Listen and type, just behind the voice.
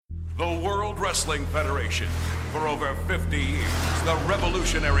The World Wrestling Federation. For over 50 years, the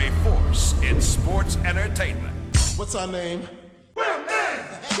revolutionary force in sports entertainment. What's our name? Well, men!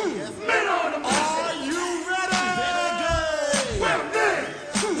 Men on the mission! Are you ready? Well, men!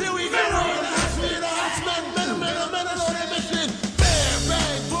 Here we go! Men on the mission! Bam,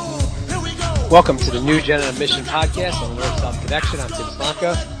 bang, boom! Here we go! Welcome to the New Gen on a Mission podcast on the North-South Connection. I'm Tim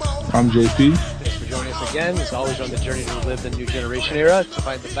Slomka. I'm JP. Thanks for joining us again. As always, on the journey to live the new generation era, to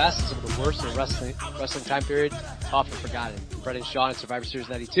find the best and some of the worst in the wrestling time period, often forgotten. Brett and Sean at Survivor Series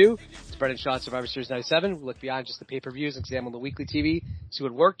 92. It's Brett and Sean at Survivor Series 97. We look beyond just the pay-per-views, examine the weekly TV, see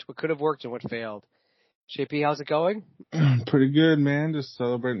what worked, what could have worked, and what failed. JP, how's it going? Pretty good, man. Just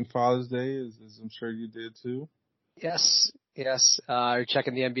celebrating Father's Day, as I'm sure you did too. Yes. Are you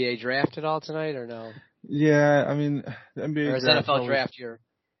checking the NBA draft at all tonight, or no? Yeah, I mean, the NBA or is draft. NFL draft your?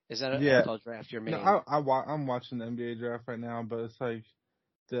 Is that an NFL draft your main? No, I'm watching the NBA draft right now, but it's like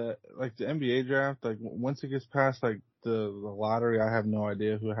the NBA draft. Like once it gets past like the lottery, I have no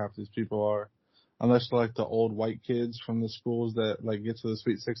idea who half these people are, unless they're like the old white kids from the schools that like get to the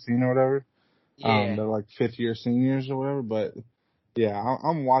Sweet 16 or whatever. Yeah. They're like fifth year seniors or whatever. But yeah,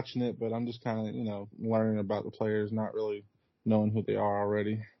 I'm watching it, but I'm just kind of learning about the players, not really knowing who they are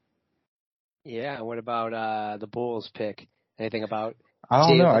already. Yeah. What about the Bulls pick? Anything about? I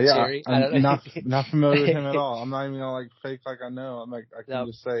don't know. Yeah, I'm not not familiar with him at all. I'm not even gonna like fake like I know. I'm like I can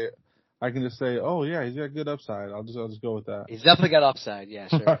just say it. I can just say, oh yeah, he's got good upside. I'll just go with that. He's definitely got upside. Yeah,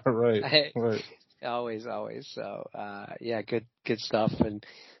 sure. right. Always. So yeah, good stuff. And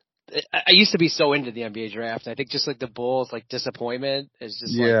I used to be so into the NBA draft. I think just like the Bulls, like disappointment is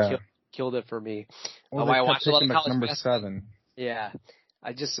just like killed it for me. Well, I watched a lot of college number basketball. 7. Yeah.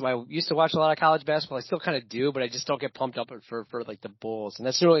 I used to watch a lot of college basketball. I still kind of do, but I just don't get pumped up for like the Bulls. And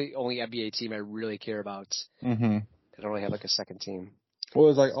that's the only NBA team I really care about. Mm-hmm. I don't really have like a second team. Well,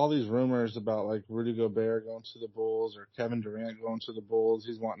 there's like all these rumors about like Rudy Gobert going to the Bulls or Kevin Durant going to the Bulls.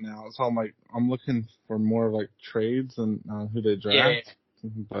 He's wanting out. So I'm looking for more of like trades and who they draft. Yeah.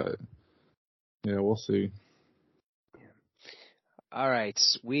 But yeah, we'll see. All right,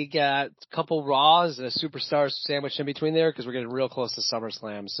 we got a couple Raws and a Superstars sandwich in between there because we're getting real close to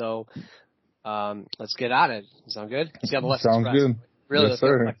SummerSlam. So let's get on it. Sound good? Let's get on the Lex Sounds Express. good. Really, yes, let's get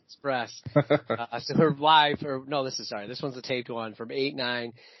on the Lex Express. So we're live. This one's the taped one from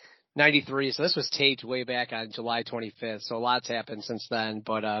 8/9/93. So this was taped way back on July 25th. So a lot's happened since then.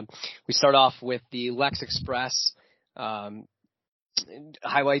 But we start off with the Lex Express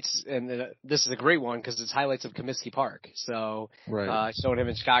highlights, and this is a great one because it's highlights of Comiskey Park. So showing him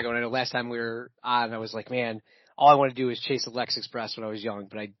in Chicago. And I know last time we were on, I was like, man, all I want to do is chase the Lex Express when I was young,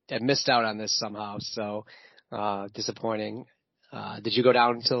 but I missed out on this somehow. So disappointing. Did you go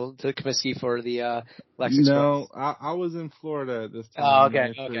down to Comiskey for the Lex Express? No, I was in Florida at this time. Oh,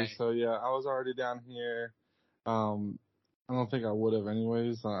 okay. So yeah, I was already down here. I don't think I would have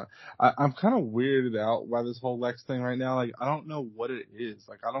anyways. I'm kind of weirded out by this whole Lex thing right now. Like, I don't know what it is.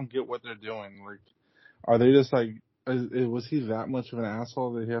 Like, I don't get what they're doing. Like, are they just like, was he that much of an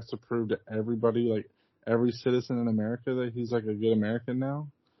asshole that he has to prove to everybody, like every citizen in America, that he's like a good American now?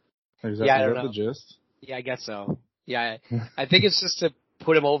 Like, is that the gist? Yeah, I guess so. Yeah, I think it's just to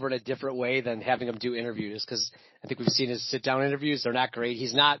put him over in a different way than having him do interviews, because I think we've seen his sit-down interviews. They're not great.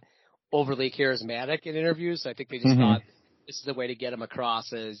 He's not overly charismatic in interviews, so I think they just thought this is the way to get him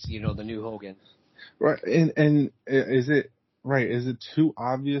across as, the new Hogan. Right, and is it too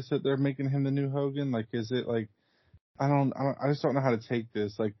obvious that they're making him the new Hogan? Like, is it like, I just don't know how to take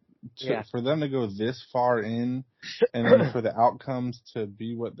this. Like, for them to go this far in, and then for the outcomes to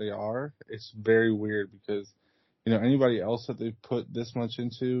be what they are, it's very weird because, anybody else that they put this much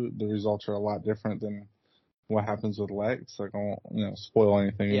into, the results are a lot different than what happens with Lex. Like, I won't, spoil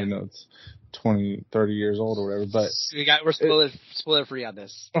anything, even though it's 20, 30 years old or whatever. But we're spoiler free on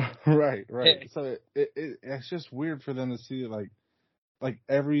this. Right. So it's just weird for them to see like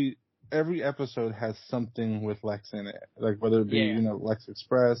every episode has something with Lex in it. Like, whether it be Lex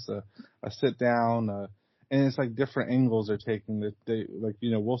Express, a sit down, and it's like different angles they're taking that they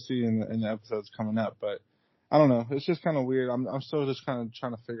we'll see in the episodes coming up. But I don't know. It's just kind of weird. I'm still just kind of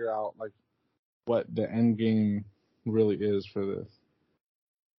trying to figure out like what the end game really is for this.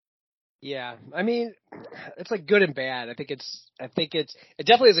 Yeah, I mean, it's like good and bad. I think it's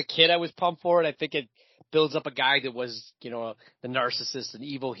definitely, as a kid I was pumped for it. I think it builds up a guy that was, the narcissist and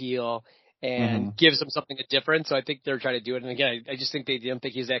evil heel, and gives him something different. So I think they're trying to do it. And again, I just think they didn't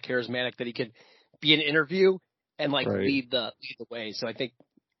think he's that charismatic that he could be an interview and lead the way. So I think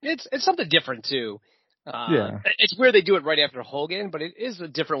it's something different too. It's weird they do it right after Hogan, but it is a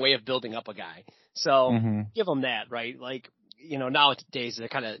different way of building up a guy. So give them that, right? Like, nowadays they're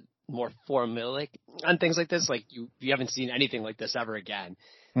kind of more formulaic on things like this. Like you haven't seen anything like this ever again.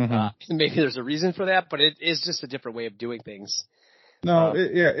 Maybe there's a reason for that, but it is just a different way of doing things. No,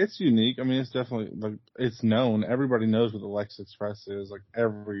 it's unique. I mean, it's definitely like it's known. Everybody knows what the Lex Express is. Like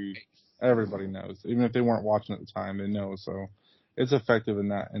everybody knows, even if they weren't watching at the time, they know. So it's effective in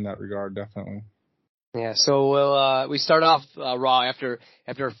that regard, definitely. Yeah. So we start off Raw after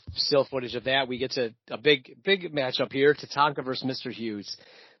still footage of that. We get to a big matchup here: Tatanka versus Mr. Hughes,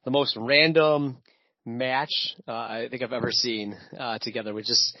 the most random match I think I've ever seen together.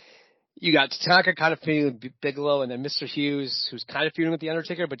 Which is. You got Tatanka kind of feuding with Bigelow, and then Mr. Hughes, who's kind of feuding with The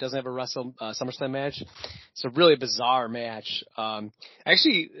Undertaker, but doesn't have a SummerSlam match. It's a really bizarre match. So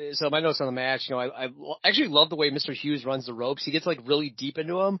my notes on the match, I actually love the way Mr. Hughes runs the ropes. He gets like really deep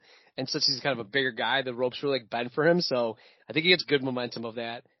into them, and since he's kind of a bigger guy, the ropes really like bend for him. So I think he gets good momentum of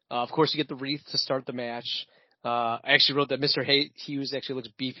that. Of course, you get the wreath to start the match. I actually wrote that Mr. Hughes actually looks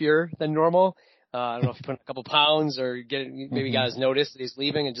beefier than normal. I don't know if he put in a couple pounds or maybe got his notice that he's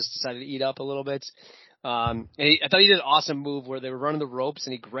leaving and just decided to eat up a little bit. I thought he did an awesome move where they were running the ropes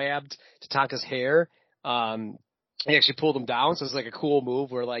and he grabbed Tatanka's hair. He actually pulled him down. So it's like a cool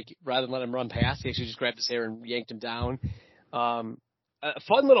move where like, rather than let him run past, he actually just grabbed his hair and yanked him down. A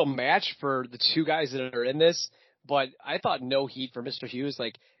fun little match for the two guys that are in this, but I thought no heat for Mr. Hughes.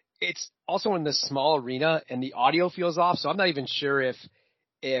 Like it's also in this small arena and the audio feels off. So I'm not even sure if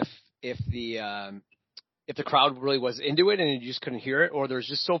the crowd really was into it and you just couldn't hear it, or there's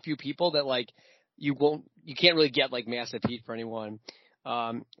just so few people that like you can't really get like massive heat for anyone.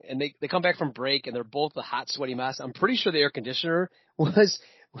 And they come back from break and they're both a hot, sweaty mess. I'm pretty sure the air conditioner was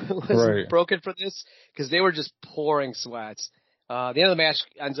right. broken for this because they were just pouring sweats. The end of the match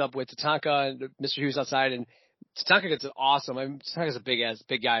ends up with Tatanka and Mr. Hughes outside, and Tatanka gets an awesome. I mean, Tatanka's a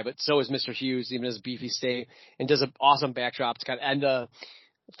big guy, but so is Mr. Hughes, even his beefy state, and does an awesome backdrop to kind of end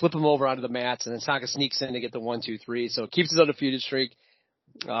flip him over onto the mats, and then Tatanka sneaks in to get the 1-2-3. So it keeps his undefeated streak,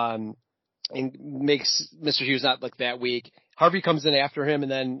 and makes Mr. Hughes not look that weak. Harvey comes in after him,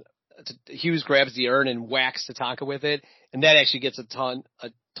 and then Hughes grabs the urn and whacks Tatanka with it, and that actually gets a ton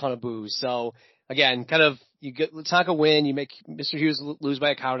of boos. So again, kind of you get Tatanka win, you make Mr. Hughes lose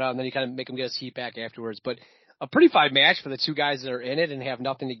by a count out, and then you kind of make him get his heat back afterwards. But a pretty fine match for the two guys that are in it and have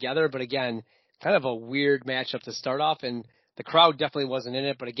nothing together. But again, kind of a weird matchup to start off, and the crowd definitely wasn't in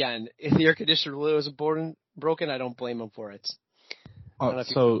it, but again, if the air conditioner really was broken, I don't blame them for it. That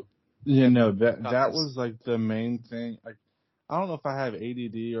was like the main thing. Like, I don't know if I have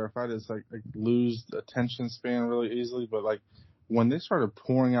ADD or if I just like lose attention span really easily, but like when they started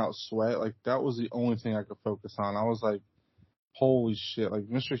pouring out sweat, like that was the only thing I could focus on. I was like, holy shit! Like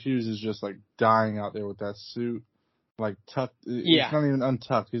Mr. Hughes is just like dying out there with that suit. Like tucked, yeah. He's not even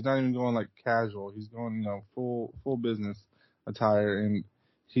untucked. He's not even going like casual. He's going, full business attire, and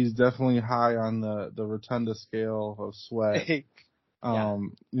he's definitely high on the rotunda scale of sweat. Yeah.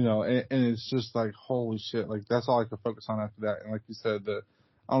 And it's just like holy shit, like that's all I could focus on after that. And like you said,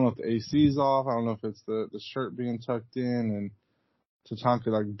 I don't know if the AC's off, I don't know if it's the shirt being tucked in and Tatanka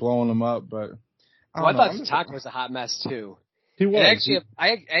like blowing him up, but I thought Tatanka was a hot mess too. He was.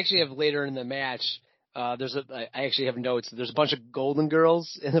 I actually have later in the match. I actually have notes. There's a bunch of Golden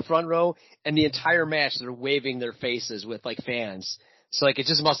Girls in the front row, and the entire match they're waving their faces with like fans. So like it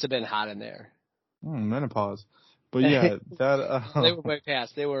just must have been hot in there. Menopause. But yeah, that they were way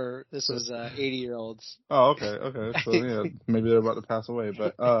past. This was 80-year-olds. Oh, okay. So yeah, maybe they're about to pass away.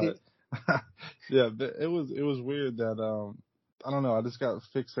 But yeah, it was weird that I don't know. I just got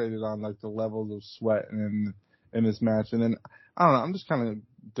fixated on like the levels of sweat in this match, and then I don't know. I'm just kind of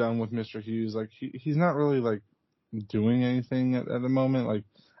done with Mr. Hughes. Like he's not really like doing anything at the moment. Like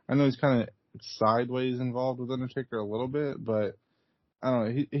I know he's kind of sideways involved with Undertaker a little bit, but I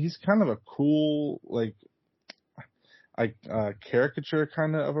don't know. He's kind of a cool like caricature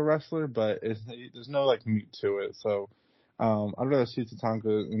kind of a wrestler, but there's no like meat to it. So I'd rather see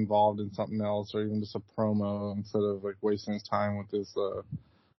Tatanka involved in something else, or even just a promo instead of like wasting his time with this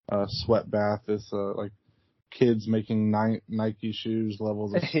sweat bath. This like kids making Nike shoes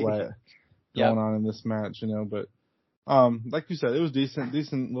levels of sweat going on in this match, But like you said, it was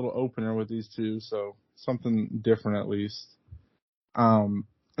decent little opener with these two, so something different at least.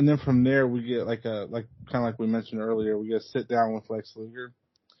 And then from there we get kind of like we mentioned earlier, we get a sit down with Lex Luger,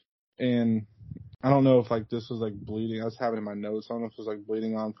 and I don't know if like this was like bleeding. I was having it in my notes. I don't know if it was like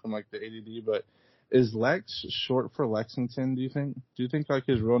bleeding on from like the ADD, but is Lex short for Lexington? Do you think? Do you think like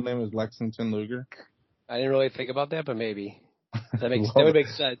his real name is Lexington Luger? I didn't really think about that, but maybe that would make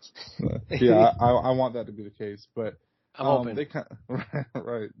sense. Yeah, I want that to be the case, but I'm hoping they kind of,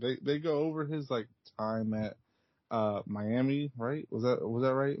 right. They go over his like time at Miami, right? Was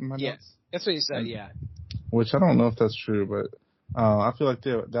that right in my notes? That's what you said. Yeah. Which I don't know if that's true, but I feel like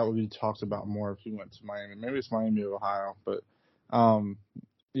that would be talked about more if he went to Miami. Maybe it's Miami of Ohio, but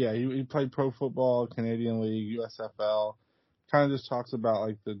yeah, he played pro football, Canadian League, USFL. Kind of just talks about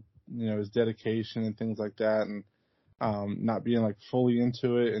like his dedication and things like that, and not being like fully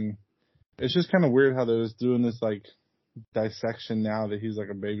into it. And it's just kind of weird how they're just doing this like dissection now that he's like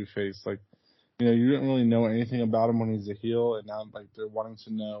a babyface. Like, you didn't really know anything about him when he's a heel, and now like they're wanting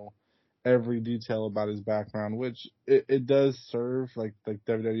to know every detail about his background, which it does serve, like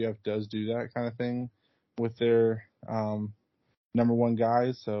WWF does do that kind of thing with their number one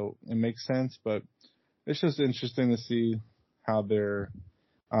guys, so it makes sense. But it's just interesting to see how they're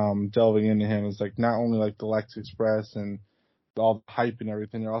delving into him. It's like not only like the Lex Express and all the hype and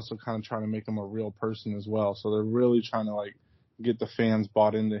everything, they're also kind of trying to make him a real person as well. So they're really trying to like get the fans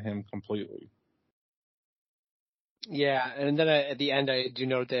bought into him completely. Yeah, and then at the end, I do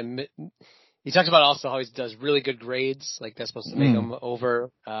note that he talks about also how he does really good grades, like that's supposed to make him over.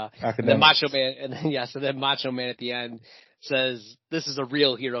 And then Macho Man, so then Macho Man at the end says, "This is a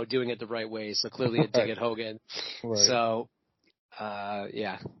real hero doing it the right way." So clearly a dig at Hogan. Right. So,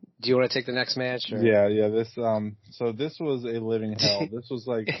 yeah. Do you want to take the next match? Or? Yeah. So this was a living hell. This was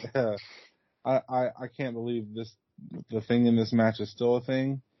like, I can't believe the thing in this match is still a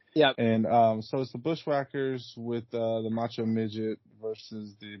thing. Yeah. And so it's the Bushwhackers with the Macho Midget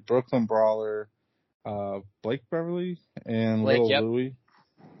versus the Brooklyn Brawler, Blake Beverly and Little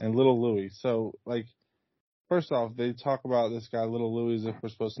Louie. So like, first off, they talk about this guy Little Louie as if we're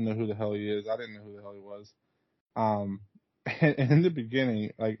supposed to know who the hell he is. I didn't know who the hell he was. And in the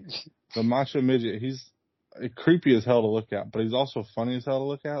beginning, like the Macho Midget, he's creepy as hell to look at, but he's also funny as hell to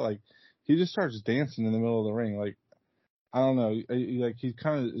look at. Like he just starts dancing in the middle of the ring, like. I don't know. Like he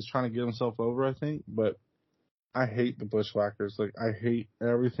kind of is trying to get himself over, I think. But I hate the Bushwhackers. Like I hate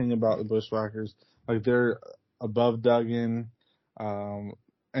everything about the Bushwhackers. Like they're above Duggan,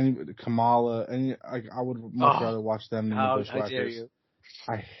 Kamala, I would much rather watch them than the Bushwhackers. How dare you?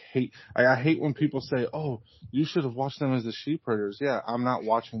 I hate when people say, "Oh, you should have watched them as the Sheepherders." Yeah, I'm not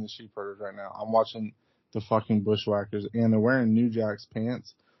watching the Sheepherders right now. I'm watching the fucking Bushwhackers, and they're wearing New Jack's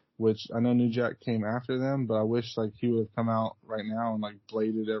pants. Which I know New Jack came after them, but I wish like he would have come out right now and like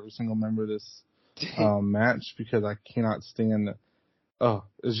bladed every single member of this match because I cannot stand it. Oh,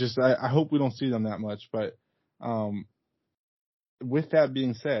 it's just I hope we don't see them that much. But with that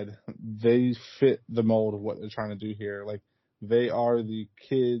being said, they fit the mold of what they're trying to do here. Like they are the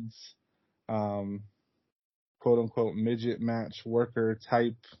kids, quote unquote midget match worker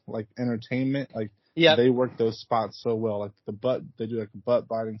type like entertainment. Like. Yeah, they work those spots so well. Like the butt, they do like a butt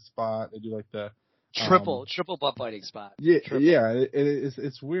biting spot. They do like the triple butt biting spot. Yeah,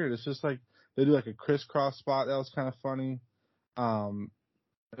 it's weird. It's just like they do like a crisscross spot that was kind of funny.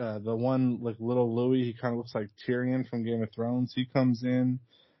 The one like Little Louie, he kind of looks like Tyrion from Game of Thrones. He comes in,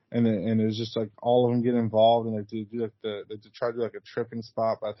 and it's just like all of them get involved and they do like they try to do like a tripping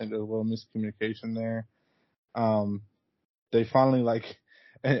spot, but I think there's a little miscommunication there. They finally like.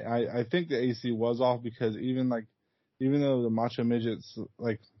 I think the AC was off because even though the Macho Midget's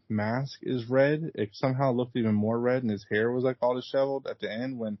like mask is red, it somehow looked even more red, and his hair was like all disheveled at the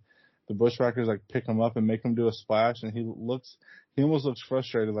end when the Bushwhackers like pick him up and make him do a splash, and he almost looks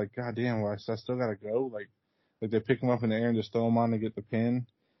frustrated, like God damn, I still gotta go, like they pick him up in the air and just throw him on to get the pin.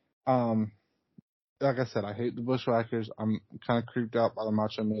 Like I said, I hate the Bushwhackers. I'm kind of creeped out by the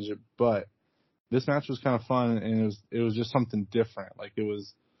Macho Midget, but this match was kind of fun, and it was just something different. Like it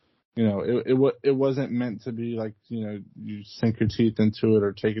was, it wasn't meant to be like, you sink your teeth into it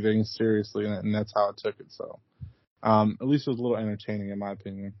or take it any seriously, and that's how I took it. So, at least it was a little entertaining in my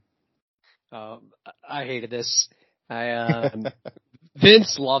opinion. I hated this.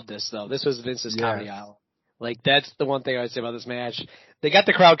 Vince loved this though. This was Vince's comedy hour. Like that's the one thing I would say about this match. They got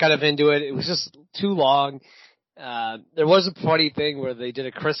the crowd kind of into it. It was just too long. There was a funny thing where they did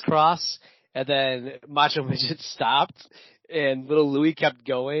a crisscross. And then Macho Midget stopped, and Little Louie kept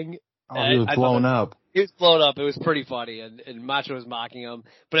going. Oh, he was blown up. He was blown up. It was pretty funny, and Macho was mocking him.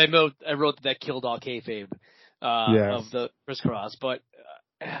 But I wrote that killed all kayfabe of the crisscross. But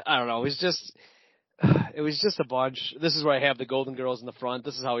I don't know. It was just a bunch. This is where I have the Golden Girls in the front.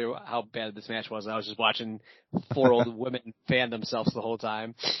 This is how bad this match was. I was just watching 4 old women fan themselves the whole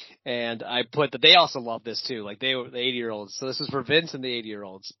time. And I put that they also loved this too. Like they were the 80-year-olds. So this was for Vince and the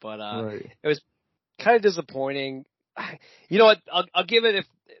 80-year-olds. But It was kind of disappointing. You know what? I'll give it if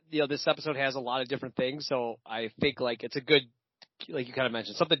this episode has a lot of different things. So I think like it's a good, like you kind of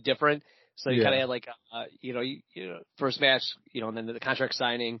mentioned, something different. So you kind of had like first match, and then the contract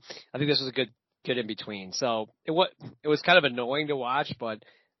signing. I think this was a good good in between. So it was kind of annoying to watch, but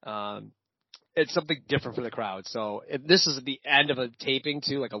it's something different for the crowd. So this is the end of a taping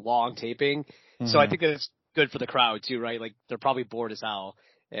too, like a long taping. Mm-hmm. So I think that it's good for the crowd too, right? Like they're probably bored as hell.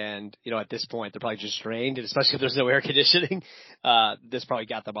 And, at this point, they're probably just strained, and especially if there's no air conditioning, this probably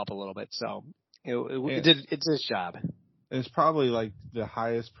got them up a little bit. So it did its job. It's probably like the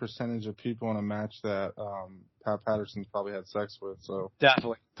highest percentage of people in a match that Pat Patterson's probably had sex with. So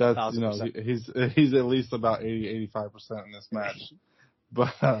definitely, that's 1,000%. He's at least about 85% in this match.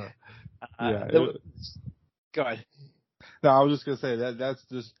 But yeah, go ahead. No, I was just gonna say that's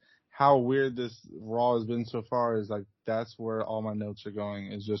just how weird this Raw has been so far. Is like that's where all my notes are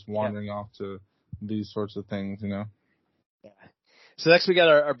going. Is just wandering off to these sorts of things, Yeah. So next we got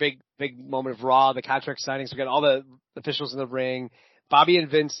our big moment of Raw, the contract signings. We got all the officials in the ring. Bobby and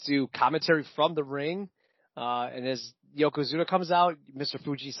Vince do commentary from the ring. And as Yokozuna comes out, Mr.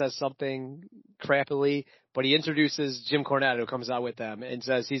 Fuji says something crappily, but he introduces Jim Cornette, who comes out with them, and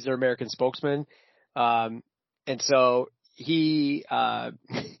says he's their American spokesman. And so he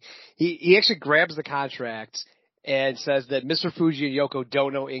actually grabs the contract and says that Mr. Fuji and Yoko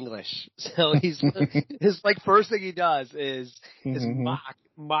don't know English. So his first thing he does is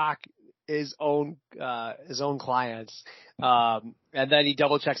mock his own clients. And then he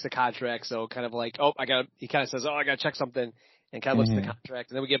double checks the contract. So kind of like, he kind of says, I gotta check something, and kind of looks at the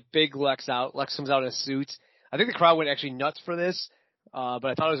contract. And then we get big Lex out. Lex comes out in a suit. I think the crowd went actually nuts for this. But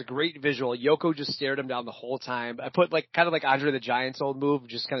I thought it was a great visual. Yoko just stared him down the whole time. I put kind of like Andre the Giant's old move,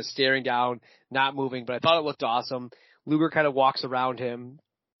 just kind of staring down, not moving, but I thought it looked awesome. Luger kind of walks around him.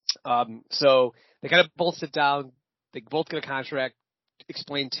 So they kind of both sit down. They both get a contract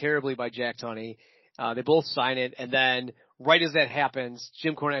explained terribly by Jack Tunney. They both sign it. And then right as that happens,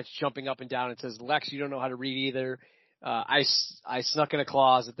 Jim Cornette's jumping up and down and says, Lex, you don't know how to read either. I snuck in a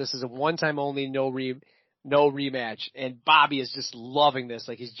clause that this is a one-time only, no rematch. And Bobby is just loving this.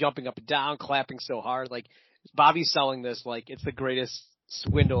 Like he's jumping up and down, clapping so hard. Like Bobby's selling this like it's the greatest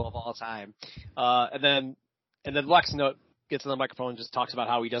swindle of all time. And then Lex gets on the microphone and just talks about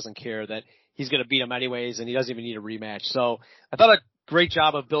how he doesn't care, that he's going to beat him anyways, and he doesn't even need a rematch. So I thought a great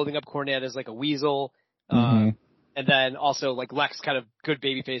job of building up Cornette as like a weasel. And then also like Lex kind of good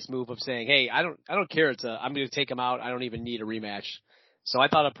babyface move of saying, hey, I don't care. I'm going to take him out. I don't even need a rematch. So I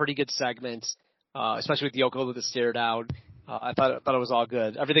thought a pretty good segment. Especially with Yoko with the stare down. I thought it was all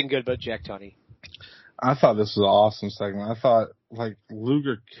good. Everything good but Jack Tunney. I thought this was an awesome segment. I thought like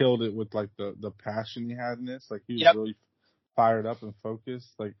Luger killed it with like the passion he had in this. Like he was really fired up and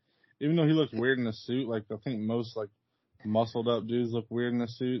focused. Like even though he looked weird in a suit, like I think most like muscled up dudes look weird in a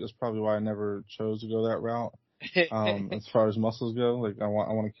suit. That's probably why I never chose to go that route. As far as muscles go, like I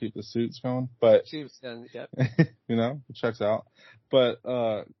want to keep the suits going, but it checks out. But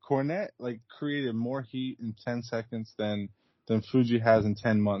Cornette like created more heat in 10 seconds than Fuji has in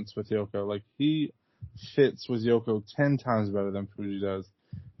 10 months with Yoko. Like he fits with Yoko 10 times better than Fuji does.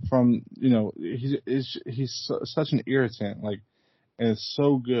 He's such an irritant, like, and it's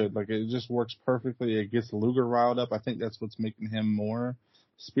so good. Like it just works perfectly. It gets Luger riled up. I think that's what's making him more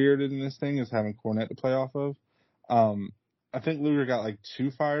spirited in this thing, is having Cornette to play off of. I think Luger got like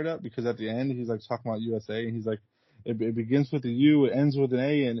too fired up because at the end he's like talking about USA and he's like, it begins with a U, it ends with an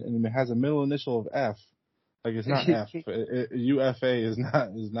A, and it has a middle initial of F. Like it's not F. UFA is not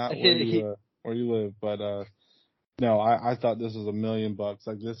where you live. But no, I thought this was $1 million.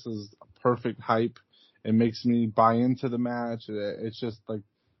 Like this is perfect hype. It makes me buy into the match. It's just like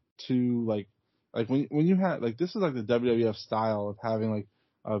too like when you have like, this is like the WWF style of having like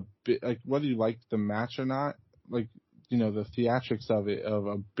a bit, like whether you like the match or not, like, the theatrics of it, of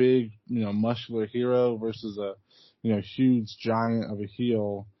a big, muscular hero versus a, huge giant of a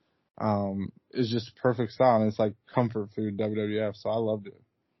heel, is just perfect style. And it's like comfort food WWF. So I loved it.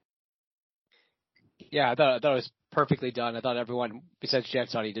 Yeah, I thought it was perfectly done. I thought everyone besides Jack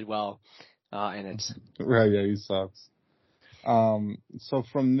Tunney did well in it. Right, yeah, he sucks. So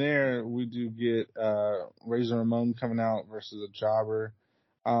from there we do get Razor Ramon coming out versus a jobber.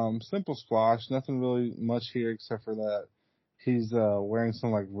 Simple squash, nothing really much here except for that he's wearing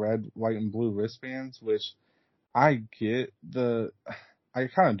some like red, white, and blue wristbands, which I get. I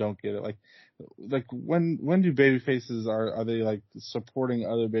kind of don't get it. Like when do babyfaces are they like supporting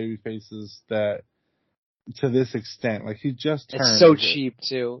other babyfaces that to this extent? Like he just turned. It's so cheap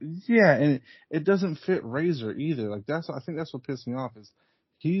too. Yeah, and it doesn't fit Razor either. Like I think that's what pissed me off is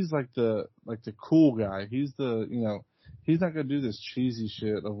he's like the cool guy. He's the he's not gonna do this cheesy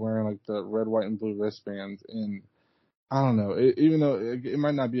shit of wearing like the red, white, and blue wristbands. And I don't know, even though it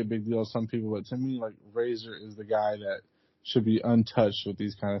might not be a big deal to some people, but to me, like Razor is the guy that should be untouched with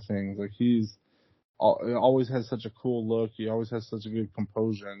these kind of things. Like he's always has such a cool look. He always has such a good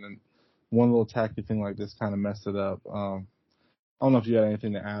composure, and then one little tacky thing like this kind of messed it up. I don't know if you had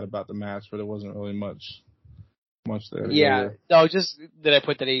anything to add about the match, but it wasn't really much there. Yeah, no, just that I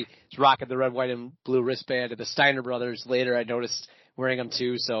put that he's rocking the red, white, and blue wristband, and the Steiner brothers later I noticed wearing them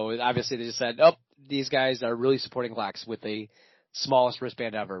too. So obviously they just said, oh, these guys are really supporting Lex with the smallest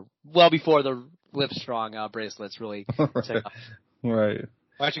wristband ever. Well before the Livestrong bracelets really took off. Right.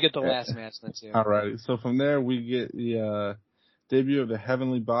 Why don't you get the last match then too? All right. So from there we get the debut of the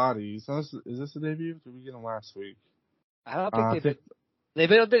Heavenly Bodies. So is this the debut? Did we get them last week? I don't think they've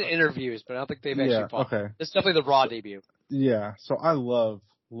been interviews, but I don't think they've actually fought. Okay. It's definitely the Raw debut. Yeah. So I love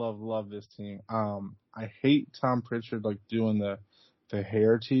this team. I hate Tom Pritchard like doing the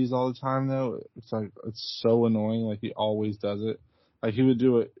hair tease all the time though. It's like it's so annoying. Like he always does it. Like he would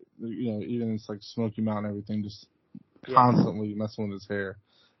do it, even it's like Smoky Mountain and everything, just constantly messing with his hair.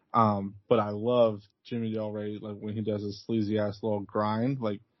 But I love Jimmy Del Rey, like when he does his sleazy ass little grind.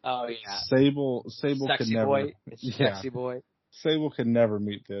 Like, oh yeah, Sable sexy could never. Boy. It's sexy boy. Sable could never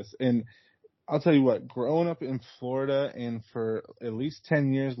meet this. And I'll tell you what, growing up in Florida and for at least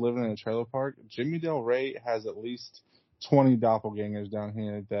 10 years living in a trailer park, Jimmy Del Rey has at least 20 doppelgangers down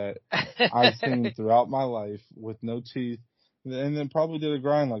here that I've seen throughout my life with no teeth. And then probably did a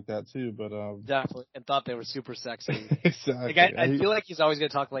grind like that too, but definitely, and thought they were super sexy. Exactly. Like I feel like he's always gonna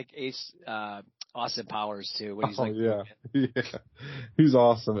talk like Ace Austin Powers too when he's like, yeah, he's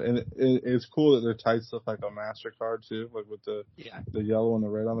awesome, and it's cool that their tights look like a MasterCard too, like with the yellow and the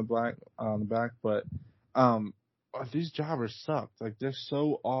red on the back. But these jobbers suck. Like they're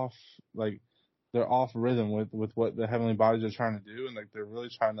so off, like they're off rhythm with what the Heavenly Bodies are trying to do, and like they're really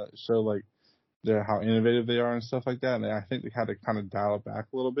trying to show like how innovative they are and stuff like that. And I think they had to kind of dial it back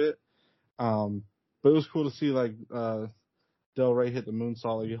a little bit. But it was cool to see like Del Rey hit the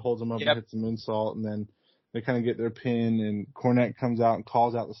moonsault. Like he holds him up and hits the moonsault, and then they kind of get their pin. And Cornette comes out and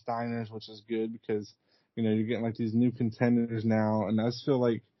calls out the Steiners, which is good because you're getting like these new contenders now. And I just feel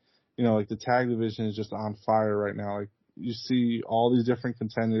like like the tag division is just on fire right now. Like you see all these different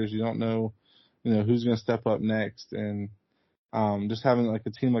contenders. You don't know who's going to step up next, and just having like a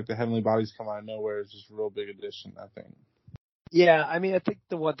team like the Heavenly Bodies come out of nowhere is just a real big addition, I think. Yeah, I mean, I think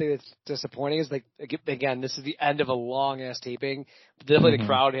the one thing that's disappointing is like, again, this is the end of a long ass taping. Definitely the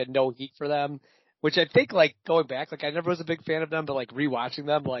crowd had no heat for them, which I think like going back, like I never was a big fan of them, but like rewatching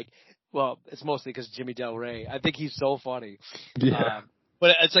them, like, well, it's mostly because Jimmy Del Rey. I think he's so funny. Yeah.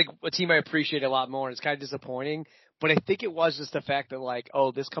 But it's like a team I appreciate a lot more, and it's kind of disappointing. But I think it was just the fact that like,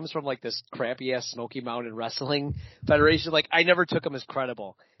 oh, this comes from like this crappy ass Smoky Mountain Wrestling Federation. Like I never took them as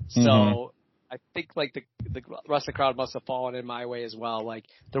credible. So I think like the rest of the crowd must have fallen in my way as well. Like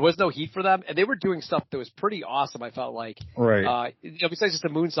there was no heat for them, and they were doing stuff that was pretty awesome. I felt like, right. Besides just the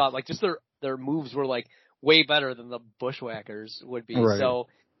moonsault, like just their moves were like way better than the Bushwhackers would be. Right. So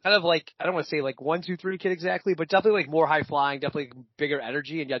kind of like, I don't want to say like 1, 2, 3 kid exactly, but definitely like more high flying, definitely bigger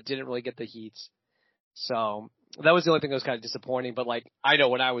energy, and yet didn't really get the heats. So that was the only thing that was kind of disappointing. But like, I know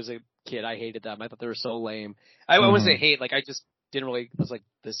when I was a kid, I hated them. I thought they were so lame. I wouldn't say hate, like I just didn't really, I was like,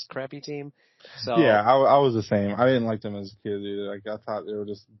 this crappy team. So yeah, I was the same. I didn't like them as a kid either. Like I thought they were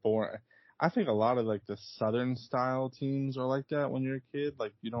just boring. I think a lot of like the Southern style teams are like that when you're a kid.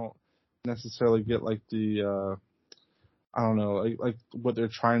 Like you don't necessarily get like the I don't know, like what they're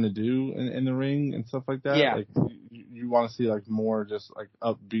trying to do in the ring and stuff like that. Yeah. Like you want to see like more just like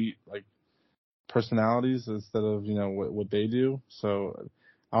upbeat like personalities instead of what they do. So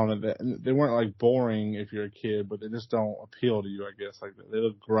I don't know, they weren't like boring if you're a kid, but they just don't appeal to you, I guess. Like they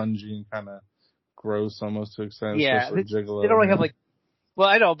look grungy and kind of gross almost to extent. Yeah, they don't really have like. Well,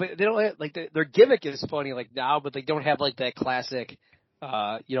 I know, but they don't have, like their gimmick is funny like now, but they don't have like that classic,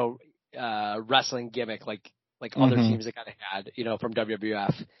 wrestling gimmick like other teams that kind of had, from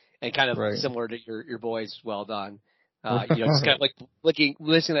WWF, and kind of similar to your boys. Well done. Just kind of like listening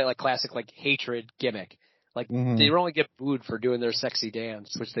to that like classic like hatred gimmick. Like they only get booed for doing their sexy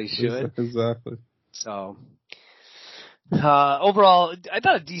dance, which they should. Exactly. So overall, I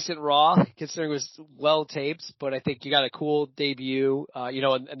thought a decent Raw considering it was well taped, but I think you got a cool debut.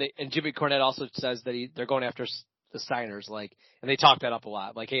 And Jimmy Cornette also says that they're going after the Steiners, like, and they talk that up a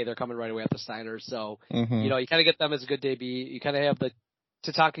lot. Like, hey, they're coming right away at the Steiners. So, you kind of get them as a good debut. You kind of have the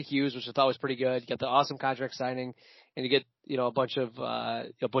Tatanka Hughes, which I thought was pretty good. You get the awesome contract signing, and you get, a bunch of,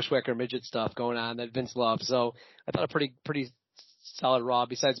 Bushwhacker midget stuff going on that Vince loves. So I thought a pretty solid Raw,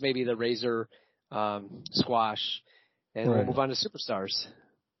 besides maybe the Razor, squash. And we'll move on to Superstars.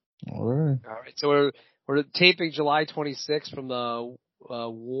 All right. So we're taping July 26th from the,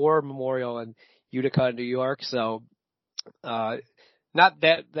 War Memorial in Utica, New York. So, not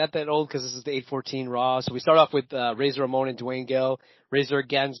that old because this is the 8/14 Raw. So we start off with Razor Ramon and Dwayne Gill. Razor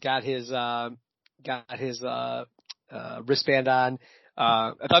again's got his wristband on.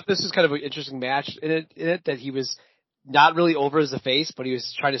 I thought this was kind of an interesting match in it that he was not really over as a face, but he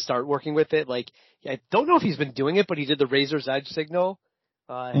was trying to start working with it. Like, I don't know if he's been doing it, but he did the Razor's Edge signal.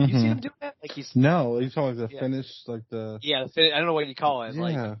 Have you seen him do that? Like No, he's talking like the finish, like the I don't know what you call it.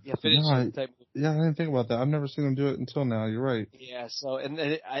 Finish type. Yeah, I didn't think about that. I've never seen him do it until now. You're right. Yeah, so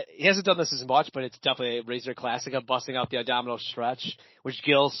he hasn't done this as much, but it's definitely a Razor classic of busting out the abdominal stretch, which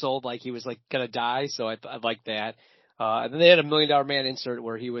Gill sold like he was like gonna die. So I like that. And then they had a $1 Million Man insert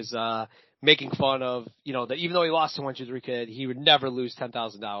where he was making fun of that even though he lost to 1-2-3 Kid, he would never lose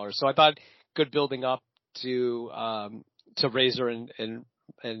 $10,000. So I thought good building up to Razor and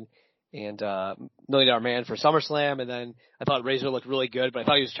 $1 Million Man for SummerSlam, and then I thought Razor looked really good, but I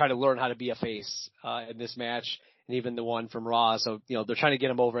thought he was trying to learn how to be a face in this match, and even the one from Raw. So they're trying to get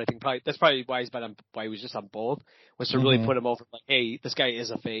him over. I think that's probably why why he was just on both, was to really put him over. Like, hey, this guy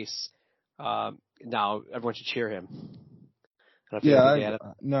is a face. Now everyone should cheer him.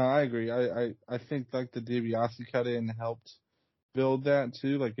 I agree. I think like the DiBiase cut in helped build that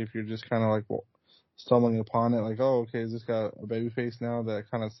too. Like if you're just kind of like stumbling upon it, like, oh, okay, is this guy a babyface now? That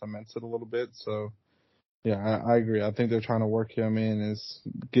kind of cements it a little bit. So, yeah, I agree. I think they're trying to work him in as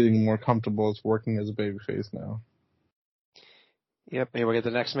getting more comfortable as working as a babyface now. Yep. Here we get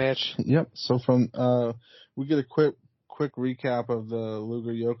the next match. Yep. So from we get a quick recap of the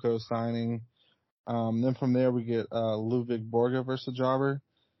Luger Yoko signing. Then from there we get Ludwig Borga versus Jobber.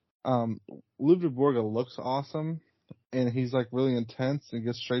 Ludwig Borga looks awesome, and he's like really intense and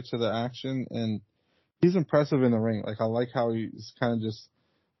gets straight to the action, and he's impressive in the ring. Like, I like how he's kind of just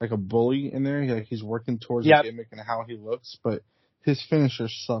like a bully in there. He's working towards the gimmick and how he looks, but his finisher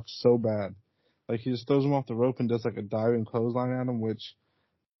sucks so bad. Like, he just throws him off the rope and does like a diving clothesline at him, which,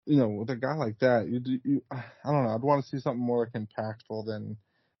 with a guy like that, I don't know. I'd want to see something more like impactful than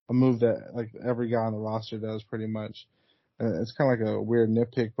a move that like every guy on the roster does pretty much. It's kind of like a weird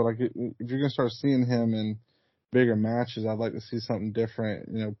nitpick, but like if you're going to start seeing him in bigger matches, I'd like to see something different,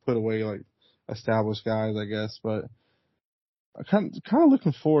 put away like established guys, I guess, but I'm kind of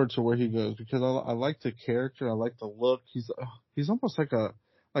looking forward to where he goes because I like the character, I like the look. He's almost like a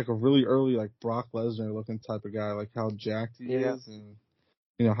really early like Brock Lesnar looking type of guy, like how jacked he is, and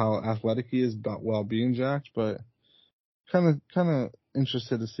how athletic he is, while being jacked. But kind of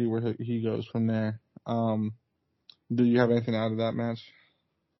interested to see where he goes from there. Do you have anything out of that match?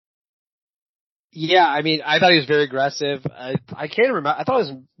 Yeah, I mean, I thought he was very aggressive. I can't remember. I thought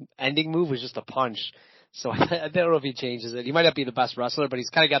his ending move was just a punch. So I don't know if he changes it. He might not be the best wrestler, but he's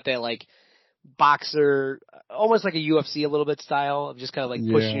kind of got that like boxer, almost like a UFC a little bit style of just kind of like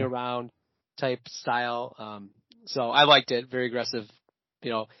pushing you around type style. So I liked it. Very aggressive.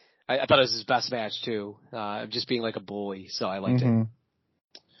 I thought it was his best match too. Just being like a bully. So I liked it.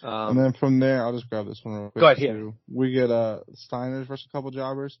 And then from there, I'll just grab this one real quick. Go ahead, here. We get Steiners versus a couple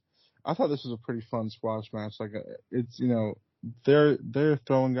jobbers. I thought this was a pretty fun squash match. Like, it's, they're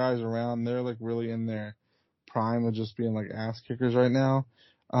throwing guys around. They're like really in their prime of just being like ass kickers right now.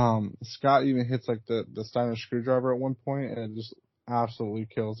 Scott even hits like the Steiner screwdriver at one point, and it just absolutely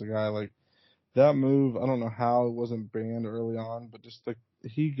kills the guy. Like, that move, I don't know how it wasn't banned early on, but just like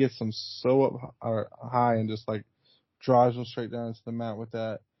he gets him so up high and just like drives him straight down into the mat with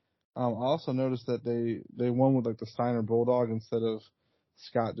that. I also noticed that they won with like the Steiner Bulldog instead of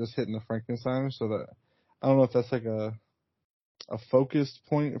Scott just hitting the Frankensteiner, so that I don't know if that's like a focused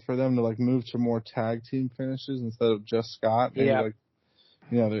point for them to like move to more tag team finishes instead of just Scott. Maybe like,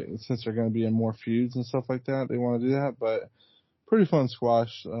 since they're going to be in more feuds and stuff like that, they want to do that. But pretty fun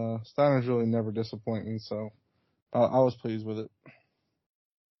squash. Steiner's really never disappoint me, so I was pleased with it.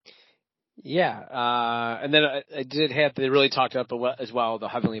 Yeah, and then they really talked up as well the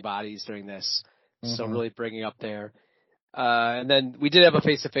Heavenly Bodies during this, so really bringing up there. And then we did have a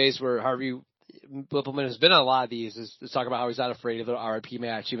face-to-face where Harvey Whippleman has been on a lot of these, is talking about how he's not afraid of the RIP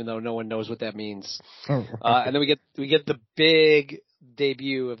match, even though no one knows what that means. And then we get the big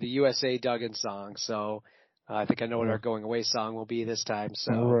debut of the USA Duggan song. So I think I know what our going away song will be this time.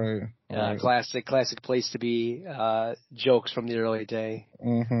 So right. Classic place to be. Jokes from the early day,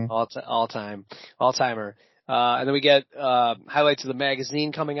 all timer. And then we get highlights of the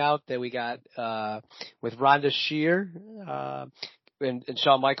magazine coming out that we got with Rhonda Shear and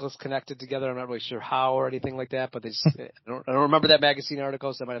Shawn Michaels connected together. I'm not really sure how or anything like that, but I don't remember that magazine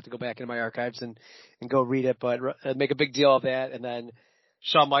article, so I might have to go back into my archives and go read it. But make a big deal of that. And then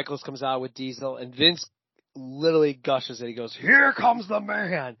Shawn Michaels comes out with Diesel, and Vince literally gushes and he goes, "Here comes the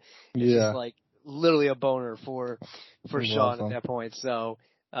man!" It's just like literally a boner for Sean awesome. at that point. So,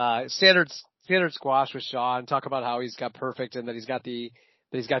 standard squash with Sean. Talk about how he's got perfect and that he's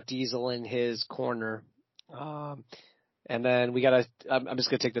got Diesel in his corner. And then I'm just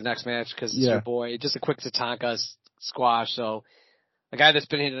gonna take the next match because it's your boy. Just a quick Tatanka squash. So a guy that's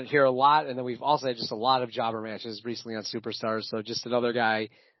been in here a lot, and then we've also had just a lot of jobber matches recently on Superstars. So just another guy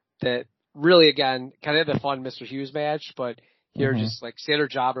that really, again, kind of had the fun Mr. Hughes match, but here just like standard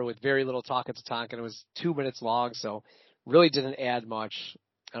jobber with very little talk at Tatanka, and it was 2 minutes long, so really didn't add much.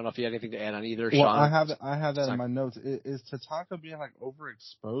 I don't know if you had anything to add on either. Well, Sean, I have that in my notes. Is Tatanka being like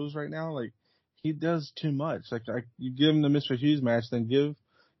overexposed right now? Like he does too much. Like you give him the Mr. Hughes match, then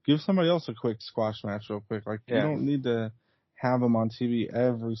give somebody else a quick squash match real quick. Like you don't need to have him on TV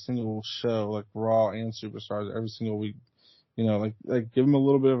every single show, like Raw and Superstars every single week. You know, like give him a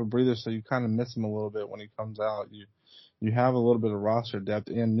little bit of a breather so you kind of miss him a little bit when he comes out. You have a little bit of roster depth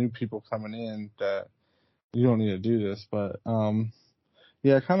and new people coming in that you don't need to do this. But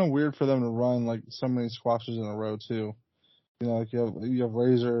yeah, kind of weird for them to run like so many squashes in a row too. You know, like you have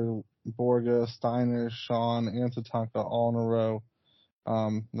Razor, Borga, Steiner, Sean, and Tatanka all in a row.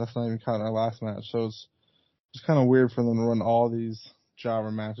 That's not even counting our last match, so it's kind of weird for them to run all these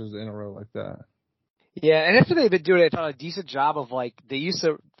jobber matches in a row like that. Yeah, and after they've been doing it, I thought a decent job of like they used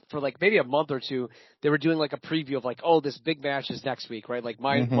to for like maybe a month or two, they were doing like a preview of like, oh, this big match is next week, right? Like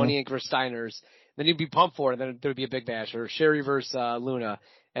Money Inc. versus Steiner's. Then you'd be pumped for it, and then there would be a big match, or Sherry versus Luna.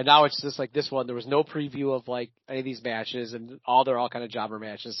 And now it's just like this one. There was no preview of like any of these matches, and they're all kind of jobber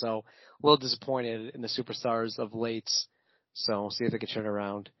matches. So a little disappointed in the Superstars of late. So we'll see if they can turn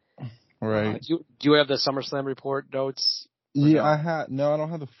around. Right. Do you have the SummerSlam report notes? Yeah, I don't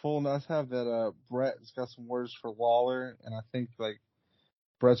have the full notes. I have that Brett's got some words for Lawler, and I think like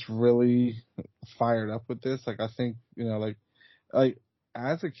Brett's really fired up with this. Like I think, you know, like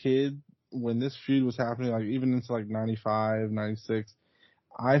as a kid when this feud was happening, like even into like 95, 96,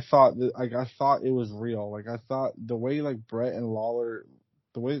 I thought it was real. Like I thought the way like Brett and Lawler,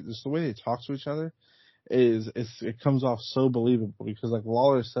 the way they talk to each other it comes off so believable because like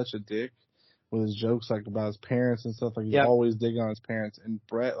Lawler is such a dick with his jokes like about his parents and stuff. Like he's always digging on his parents, and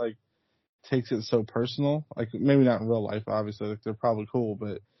Brett like takes it so personal. Like maybe not in real life, obviously. Like they're probably cool,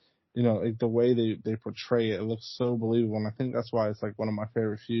 but you know, like the way they portray it looks so believable. And I think that's why it's like one of my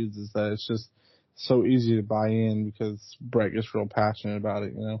favorite feuds is that it's just so easy to buy in because Brett gets real passionate about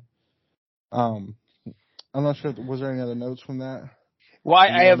it. You know. I'm not sure. Was there any other notes from that? Well,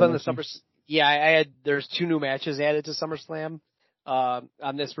 I have on the Summer. Yeah, I had. There's 2 new matches added to SummerSlam.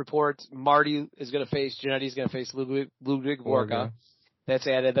 On this report, Marty is going to face Jannetty is going to face Ludwig Borga. That's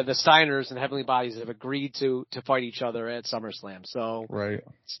added. Then the Steiners and Heavenly Bodies have agreed to fight each other at SummerSlam. So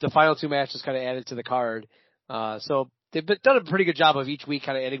it's the final 2 matches kind of added to the card. So they've done a pretty good job of each week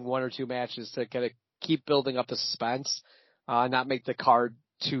kind of adding 1 or 2 matches to kind of keep building up the suspense, not make the card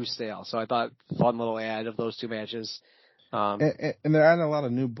too stale. So I thought fun little add of those 2 matches. And they're adding a lot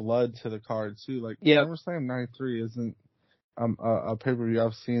of new blood to the card too. Like SummerSlam 93 isn't a pay-per-view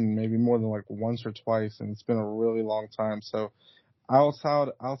I've seen maybe more than like once or twice, and it's been a really long time. So outside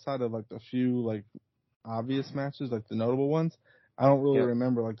of like the few like obvious matches, like the notable ones, I don't really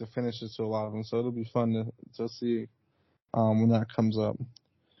remember like the finishes to a lot of them. So it'll be fun to see when that comes up.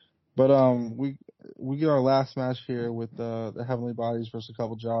 But we get our last match here with the Heavenly Bodies versus a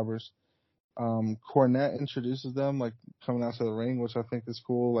couple jobbers. Cornette introduces them like coming out to the ring, which I think is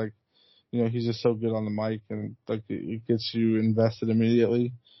cool. Like, you know, he's just so good on the mic, and like it gets you invested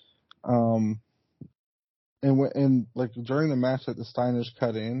immediately. And like during the match, like the Steiners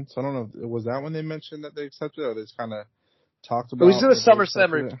cut in. So I don't know, was that when they mentioned that they accepted, or they just kind of talked about? It was in the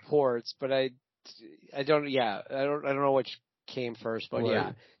SummerSlam reports, but I don't know which came first, but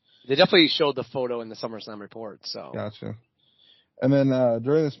they definitely showed the photo in the SummerSlam report. So gotcha. And then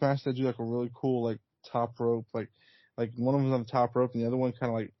during this match, they do like a really cool like top rope, like one of them's on the top rope, and the other one kind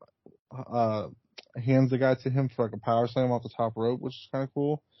of like hands the guy to him for like a power slam off the top rope, which is kind of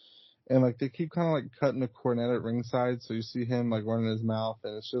cool. And like they keep kind of like cutting the Cornette at ringside, so you see him like running his mouth,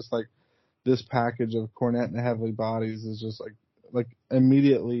 and it's just like this package of Cornette and Heavenly Bodies is just like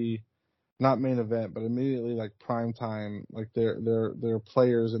immediately, not main event, but immediately like prime time. Like they're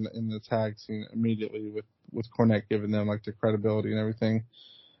players in the tag scene immediately with Cornette giving them like the credibility and everything.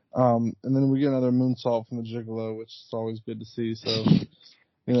 And then we get another moonsault from the Gigolo, which is always good to see. So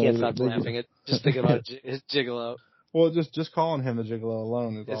you know, can't stop laughing at just thinking about his Gigolo. Well, just calling him the Gigolo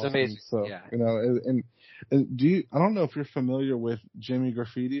alone is awesome. Amazing. So you know, and I don't know if you're familiar with Jimmy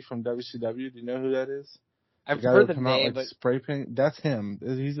Graffiti from WCW. Do you know who that is? I've heard the name, out, like, spray paint. That's him.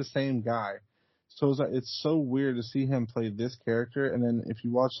 He's the same guy. So it's so weird to see him play this character, and then if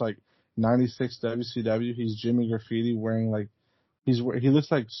you watch like '96 WCW. He's Jimmy Graffiti wearing like he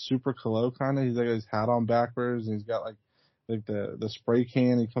looks like Super Colo kind of. He's like got his hat on backwards and he's got like the spray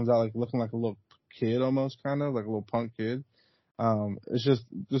can. He comes out like looking like a little kid almost kind of like a little punk kid. It's just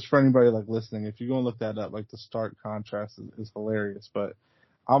for anybody like listening, if you go and look that up, like the stark contrast is hilarious. But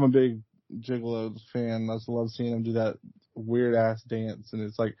I'm a big Gigolo fan. I just love seeing him do that weird ass dance, and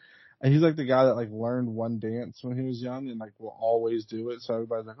it's like, and he's like the guy that like learned one dance when he was young and like will always do it. So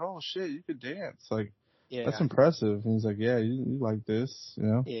everybody's like, oh shit, you could dance. Like, that's impressive. And he's like, yeah, you like this, you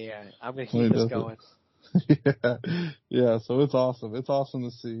know? Yeah, I'm gonna keep this going. Yeah. So it's awesome. It's awesome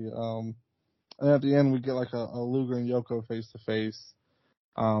to see. And at the end we get like a Luger and Yoko face to face.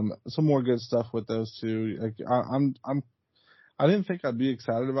 Some more good stuff with those two. Like I didn't think I'd be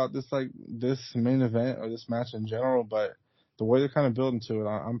excited about this main event or this match in general, but the way they're kind of building to it,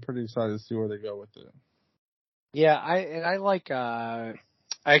 I'm pretty excited to see where they go with it. Yeah, I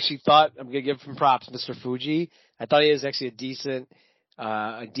actually thought I'm gonna give him props, Mr. Fuji. I thought he was actually a decent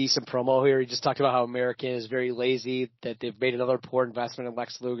promo here. He just talked about how American is very lazy, that they've made another poor investment in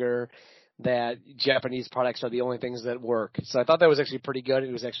Lex Luger, that Japanese products are the only things that work. So I thought that was actually pretty good.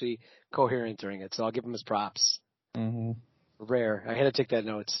 He was actually coherent during it, so I'll give him his props. Mm-hmm. Rare. I had to take that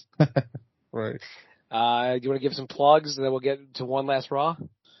notes. Right. Do you want to give some plugs and then we'll get to one last Raw?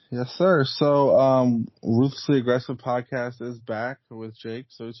 Yes, sir. So, Ruthlessly Aggressive podcast is back with Jake.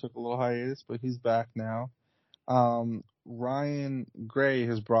 So he took a little hiatus, but he's back now. Ryan Gray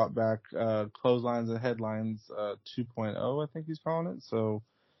has brought back, Clotheslines and Headlines, 2.0, I think he's calling it. So,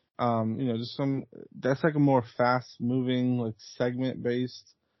 that's like a more fast moving, like segment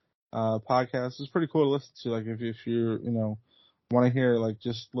based, podcast. It's pretty cool to listen to. Like if you're, want to hear like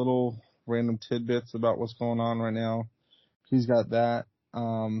just little random tidbits about what's going on right now, he's got that.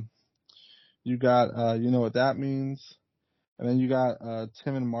 You got, You Know What That Means. And then you got,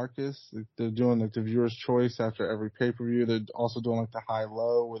 Tim and Marcus. They're doing like the viewer's choice after every pay-per-view. They're also doing like the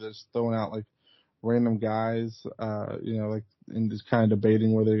high-low where they're just throwing out like random guys, like, and just kind of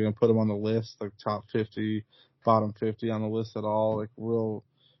debating where they're going to put them on the list, like top 50, bottom 50 on the list at all, like real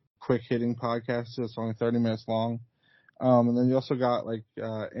quick hitting podcast. It's only 30 minutes long. And then you also got like,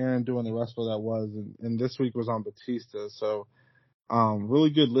 Aaron doing the Wrestler That Was, and this week was on Batista. So, really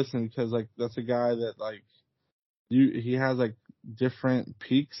good listening because like that's a guy that like he has like different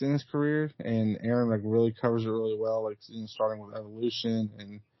peaks in his career, and Aaron like really covers it really well, like starting with Evolution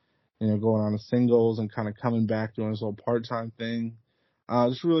and going on to singles and kind of coming back doing his little part-time thing.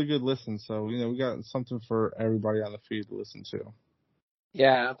 Just really good listen. So we got something for everybody on the feed to listen to.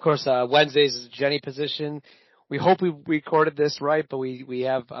 Yeah, of course. Wednesdays is Jenny position. We hope we recorded this right, but we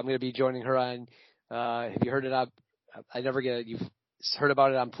have. I'm going to be joining her on. Have you heard it on? I never get it. You've heard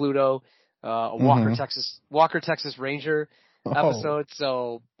about it on Pluto, a Walker Texas Ranger episode.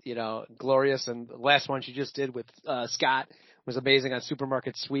 So, glorious. And the last one she just did with, Scott was amazing on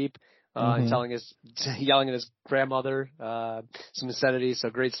Supermarket Sweep, and yelling at his grandmother, some obscenities. So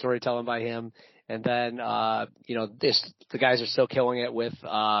great storytelling by him. And then, the guys are still killing it with,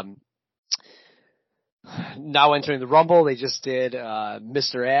 now entering the Rumble. They just did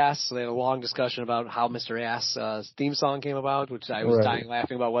Mr. Ass. So they had a long discussion about how Mr. Ass' theme song came about, which I was dying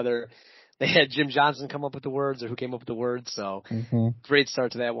laughing about whether they had Jim Johnson come up with the words or who came up with the words. So great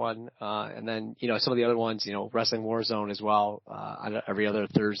start to that one. And then, some of the other ones, Wrestling Warzone as well, on every other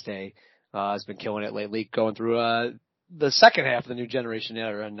Thursday, has been killing it lately, going through, the second half of the New Generation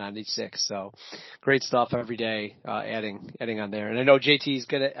era in 96. So great stuff every day, adding on there. And I know JT's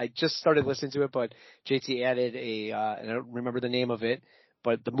I just started listening to it, but JT added and I don't remember the name of it,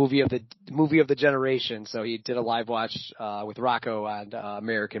 but the movie of the generation. So he did a live watch, with Rocco on,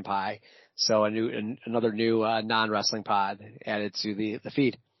 American Pie. So another new, non-wrestling pod added to the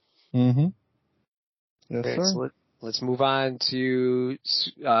feed. Mm-hmm. Yes, okay, sir. so let's move on to,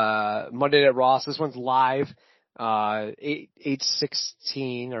 Monday Night Raw. So this one's live.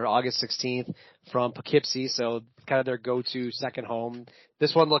 8/16 or August 16th from Poughkeepsie, so kind of their go-to second home.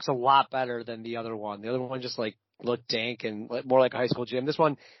 This one looks a lot better than the other one. The other one just like looked dank and more like a high school gym. This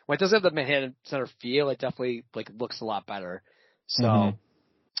one, when it doesn't have the Manhattan Center feel, it definitely like looks a lot better. So,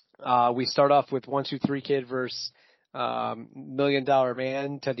 we start off with 1, 2, 3 Kid versus, $1 Million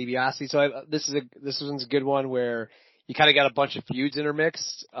Man, Ted DiBiase. So this one's a good one where you kind of got a bunch of feuds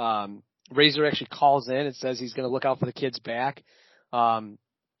intermixed. Razor actually calls in and says he's going to look out for the kid's back. And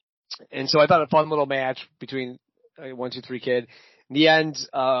so I thought a fun little match between 1, 2, 3 Kid. In the end,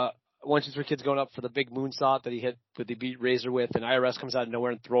 1, 2, 3 Kid's going up for the big moonsault that he beat Razor with, and IRS comes out of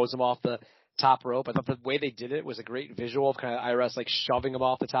nowhere and throws him off the top rope. I thought the way they did it was a great visual of kind of IRS like shoving him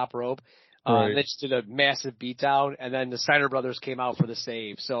off the top rope. They just did a massive beatdown, and then the Steiner brothers came out for the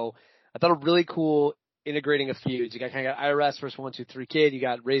save. So I thought a really cool integrating of feuds. You got kind of got IRS versus 1-2-3 Kid. You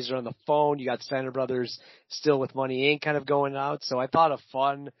got Razor on the phone. You got Steiner Brothers still with Money Inc. kind of going out. So I thought a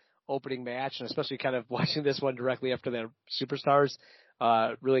fun opening match, and especially kind of watching this one directly after their Superstars,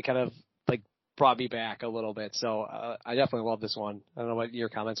 really kind of like brought me back a little bit. So I definitely love this one. I don't know what your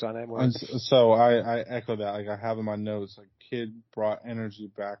comments on it were. So I echo that. Like I have in my notes, like Kid brought energy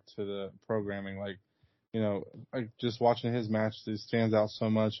back to the programming. Like, like just watching his match, it stands out so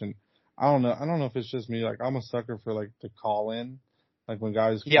much. And I don't know if it's just me. Like I'm a sucker for like the call in, like when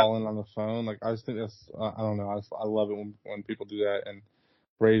guys call in on the phone. Like I just think that's I don't know. I love it when people do that. And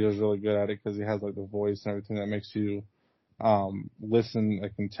Radio's really good at it because he has like the voice and everything that makes you listen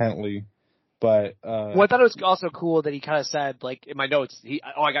like intently. But well, I thought it was also cool that he kind of said, like in my notes,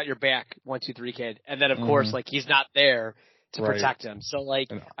 I got your back, 1-2-3 Kid, and then of course like he's not there to protect him. So like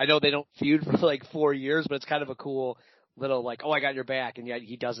I know they don't feud for like 4 years, but it's kind of a cool little like, I got your back, and yet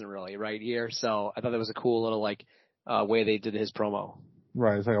he doesn't really right here. So I thought that was a cool little like way they did his promo.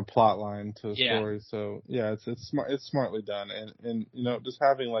 Right, it's like a plot line to a story. So yeah, it's smart. It's smartly done, and just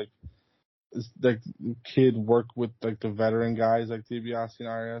having like Kid work with like the veteran guys like DiBiase and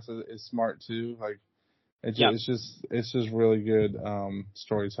IRS is smart too. Like it's just really good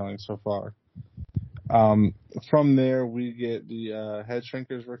storytelling so far. From there we get the Head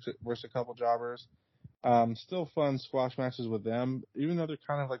Shrinkers versus a couple jobbers. Still fun squash matches with them, even though they're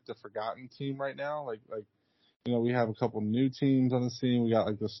kind of like the forgotten team right now. Like we have a couple new teams on the scene. We got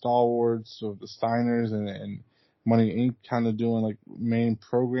like the stalwarts of the Steiners and Money Inc. kind of doing like main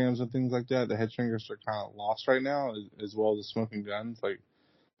programs and things like that. The Head Shrinkers are kind of lost right now, as well as the Smoking Guns. Like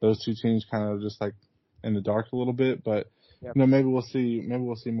those two teams kind of just like in the dark a little bit. But maybe we'll see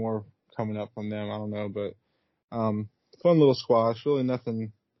more coming up from them. I don't know, but fun little squash. Really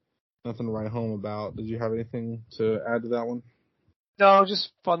nothing to write home about. Did you have anything to add to that one? No, just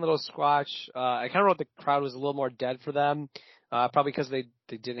fun little squash. I kind of wrote the crowd was a little more dead for them, probably because they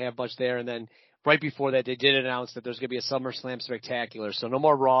didn't have much there. And then right before that, they did announce that there's going to be a SummerSlam Spectacular. So no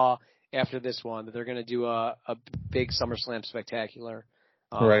more Raw after this one, that they're going to do a big SummerSlam Spectacular.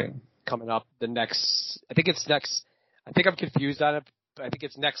 Coming up I think I'm confused on it. I think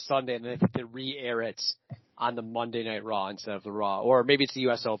it's next Sunday, and then they re-air it on the Monday Night Raw instead of the Raw. Or maybe it's the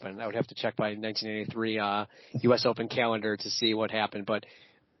U.S. Open. I would have to check my 1983 U.S. Open calendar to see what happened. But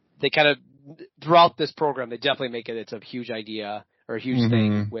they kind of, throughout this program, they definitely make it's a huge idea or a huge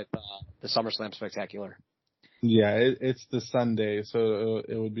thing with the SummerSlam Spectacular. Yeah, it's the Sunday, so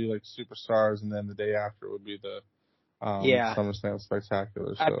it would be like Superstars, and then the day after would be the SummerSlam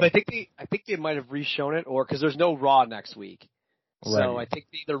Spectacular. So. I think they might have reshown it, or because there's no Raw next week. So I think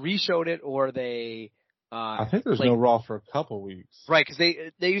they either reshowed it or they. I think there's no Raw for a couple weeks. Right, because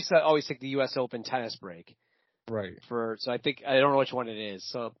they used to always take the U.S. Open tennis break. Right. So I don't know which one it is.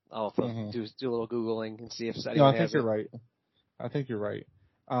 So I'll do a little Googling and see if anyone No, I think you're right. I think you're right.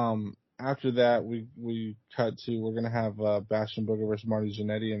 After that, we cut to we're gonna have Bastion Booger versus Marty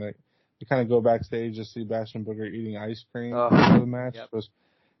Jannetty, and you kind of go backstage to see Bastion Booger eating ice cream before the match.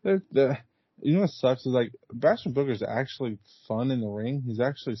 Yep. You know what sucks is like Bastion Booger is actually fun in the ring. He's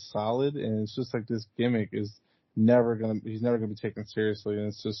actually solid, and it's just like this gimmick is he's never gonna be taken seriously, and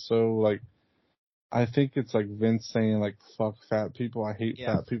it's just so like I think it's like Vince saying like fuck fat people. I hate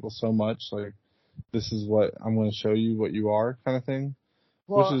fat people so much. Like this is what I'm going to show you what you are kind of thing.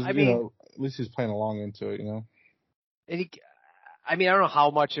 Well, which is at least he's playing along into it, And I don't know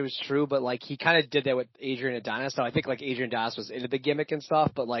how much it was true, but like he kind of did that with Adrian Adonis. So I think like Adrian Adonis was into the gimmick and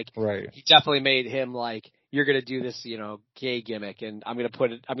stuff, but like he definitely made him like, you're gonna do this, gay gimmick, and I'm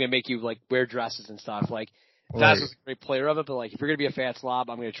gonna make you like wear dresses and stuff. Like Adonis was a great player of it, but like if you're gonna be a fat slob,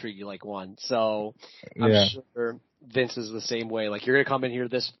 I'm gonna treat you like one. So I'm sure Vince is the same way. Like you're gonna come in here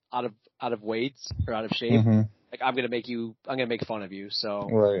this out of weights or out of shape. Mm-hmm. Like I'm gonna make fun of you. So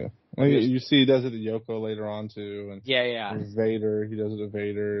Well, you see, he does it to Yoko later on too, and with Vader, he does it to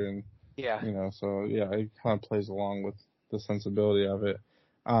Vader, and so he kind of plays along with the sensibility of it.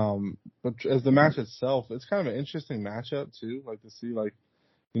 But as the match itself, it's kind of an interesting matchup too. Like to see, like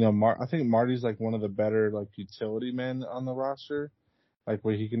I think Marty's like one of the better like utility men on the roster, like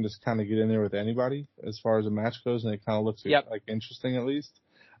where he can just kind of get in there with anybody as far as the match goes, and it kind of looks like interesting at least.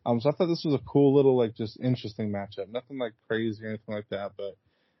 So I thought this was a cool little, like, just interesting matchup. Nothing, like, crazy or anything like that, but,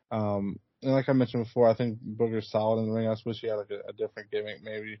 and like I mentioned before, I think Booger's solid in the ring. I just wish he had, like, a different gimmick,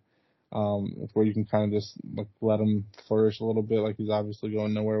 maybe, where you can kind of just, like, let him flourish a little bit, like he's obviously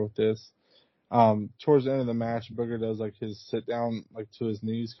going nowhere with this. Towards the end of the match, Booger does, like, his sit down, like, to his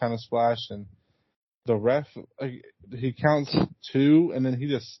knees kind of splash, and the ref, like, he counts 2, and then he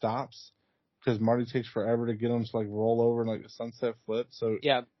just stops because Marty takes forever to get him to like roll over and like a sunset flip. So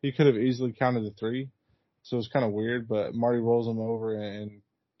Yeah. he could have easily counted the 3. So it's kind of weird, but Marty rolls him over and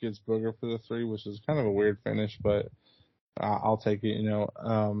gets Booger for the 3, which is kind of a weird finish, but I'll take it,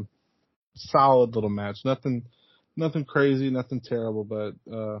 solid little match. Nothing crazy, nothing terrible, but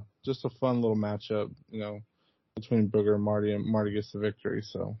just a fun little matchup, between Booger and Marty gets the victory.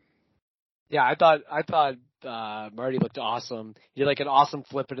 So yeah, I thought Marty looked awesome. He did like an awesome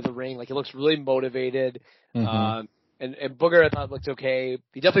flip into the ring. Like he looks really motivated. Mm-hmm. And Booger I thought looked okay.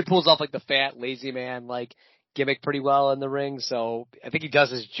 He definitely pulls off like the fat lazy man like gimmick pretty well in the ring. So I think he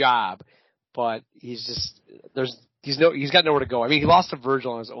does his job, but he's got nowhere to go. I mean, he lost to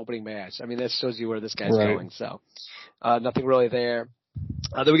Virgil in his opening match. I mean, that shows you where this guy's going. So nothing really there.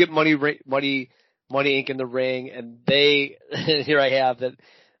 Then we get Money Inc. in the ring, and they here I have that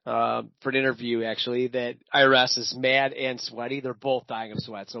for an interview actually that IRS is mad and sweaty. They're both dying of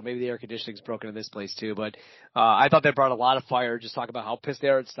sweat, so maybe the air conditioning's broken in this place too. But I thought they brought a lot of fire. Just talk about how pissed they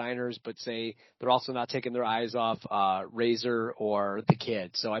are at Steiner's, but say they're also not taking their eyes off Razor or the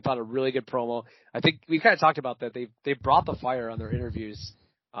Kid. So I thought a really good promo. I think we kind of talked about that. They brought the fire on their interviews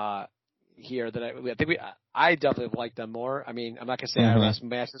here that I definitely have liked them more. I mean, I'm not gonna say IRS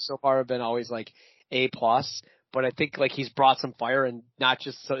matches so far have been always like A+, but I think like he's brought some fire and not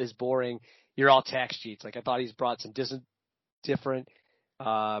just his boring, you're all tax cheats. Like I thought he's brought some different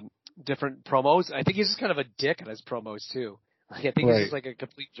promos. I think he's just kind of a dick in his promos too. Like I think he's just like a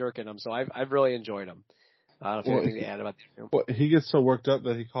complete jerk in them. So I've really enjoyed him. I don't know if you have anything to add about that. Well, he gets so worked up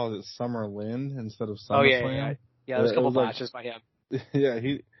that he calls it Summer Lynn instead of SummerSlam. Yeah, there's a couple botches by him. Yeah,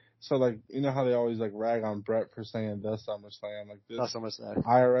 so like how they always like rag on Brett for saying the SummerSlam, like this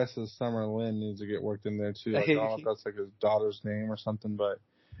IRS's Summer Lynn needs to get worked in there too. Like I don't know if that's like his daughter's name or something, but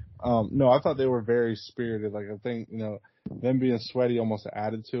no, I thought they were very spirited. Like I think them being sweaty almost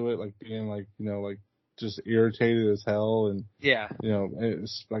added to it, like being like like just irritated as hell, and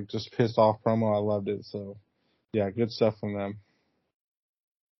it's like just pissed off promo. I loved it. So yeah, good stuff from them.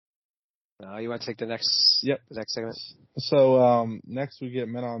 You want to take the next segment? So next we get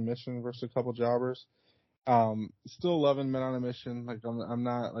Men on a Mission versus a couple jobbers. Still loving Men on a Mission. Like I'm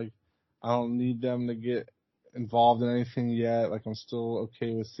not like I don't need them to get involved in anything yet. Like I'm still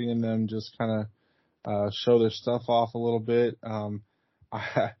okay with seeing them just kind of show their stuff off a little bit.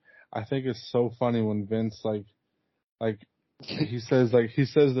 I think it's so funny when Vince like he says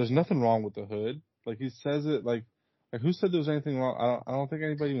there's nothing wrong with the hood. Like he says it like who said there was anything wrong? I don't think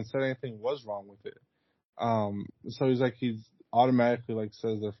anybody even said anything was wrong with it. So he's automatically like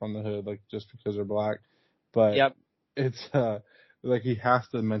says they're from the hood, like just because they're black. But it's like he has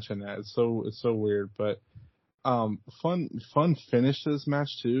to mention that. It's so weird. But fun finish to this match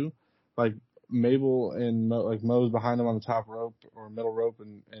too. Like Mabel and Mo, like Mo's behind him on the top rope or middle rope,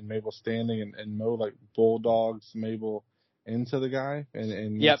 and Mabel standing, and Mo like bulldogs Mabel into the guy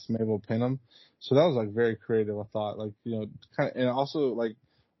and makes Mabel pin him. So that was like very creative, I thought. Like kind of, and also like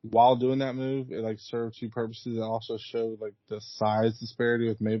while doing that move, it like served two purposes. It also showed like the size disparity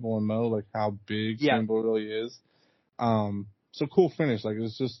with Mabel and Mo, like how big Mabel really is. So cool finish. Like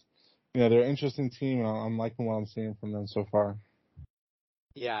it's just they're an interesting team, and I'm liking what I'm seeing from them so far.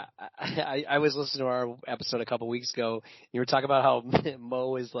 Yeah, I was listening to our episode a couple weeks ago. You were talking about how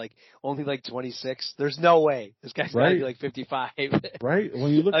Mo is like only like 26. There's no way this guy's gotta be like 55. Right?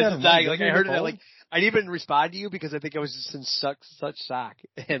 When you look at him, like I heard it, like I didn't even respond to you because I think I was just in such shock,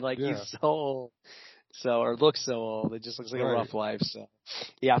 and like he's so old, or looks so old. It just looks like a rough life. So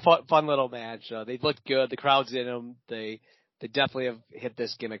yeah, fun little match. They looked good. The crowd's in them. They definitely have hit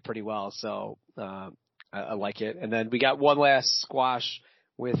this gimmick pretty well. So I like it. And then we got one last squash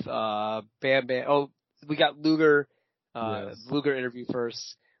with Bam Bam. Oh, we got Luger. Luger interview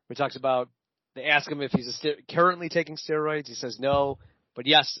first. We talks about, they ask him if he's currently taking steroids. He says no, but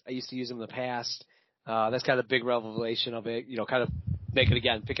yes, I used to use them in the past. That's kind of a big revelation of it. Kind of make it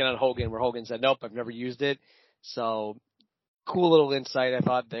again, picking on Hogan, where Hogan said nope, I've never used it. So cool little insight I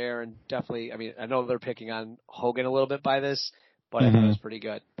thought there, and definitely, I mean, I know they're picking on Hogan a little bit by this, but I thought it was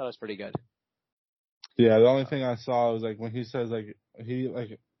pretty good. Yeah, the only thing I saw was like when he says like he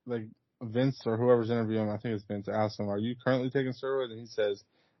like Vince or whoever's interviewing him, I think it's Vince, asked him, "Are you currently taking steroids?" And he says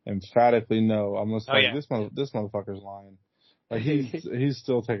emphatically no. I'm just this motherfucker's lying. Like he's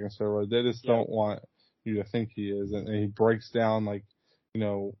still taking steroids. They just don't want you to think he is, and he breaks down like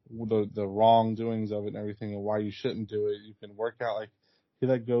the wrongdoings of it and everything, and why you shouldn't do it. You can work out, like he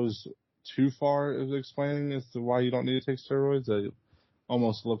like goes too far as explaining as to why you don't need to take steroids. It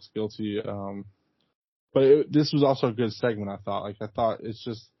almost looks guilty. But this was also a good segment, I thought. Like, I thought it's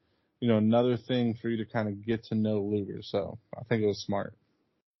just, another thing for you to kind of get to know Luger. So I think it was smart.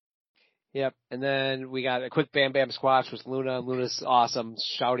 Yep. And then we got a quick Bam Bam squash with Luna. Luna's awesome,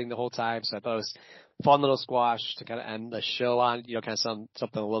 shouting the whole time. So I thought it was a fun little squash to kind of end the show on, kind of something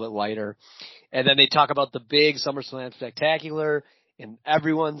a little bit lighter. And then they talk about the big SummerSlam Spectacular and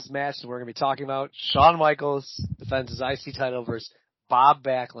everyone's match that we're going to be talking about. Shawn Michaels defends his IC title versus Bob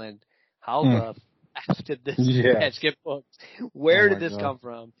Backlund. How the F did this match get booked? Where did this come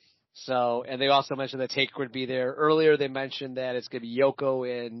from? So, and they also mentioned that Taker would be there. Earlier they mentioned that it's going to be Yoko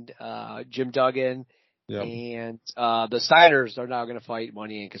and Jim Duggan. Yep. And the Steiners are now going to fight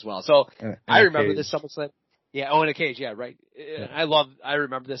Money Inc. as well. So and I remember this SummerSlam. Yeah, in a cage. Yeah, right. Yeah. I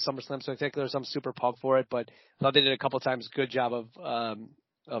remember this SummerSlam Spectacular, so I'm super pumped for it. But I thought they did a couple times good job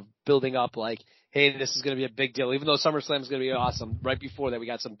of building up like, hey, this is going to be a big deal. Even though SummerSlam is going to be awesome, right before that we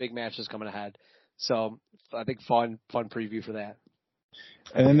got some big matches coming ahead. So I think fun preview for that.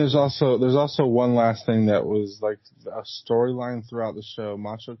 And then there's also one last thing that was like a storyline throughout the show.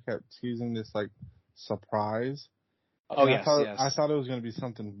 Macho kept teasing this like surprise. Oh, and yes, I thought it was going to be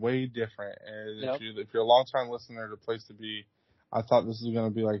something way different. And if you're a long-time listener to Place to Be, I thought this was going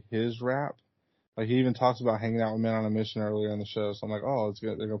to be like his rap. Like he even talks about hanging out with Men on a Mission earlier in the show. So I'm like, oh,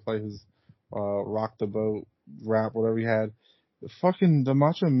 they're going to play his Rock the Boat rap, whatever he had. The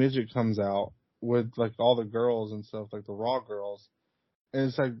Macho Midget comes out with like all the girls and stuff, like the Raw girls. And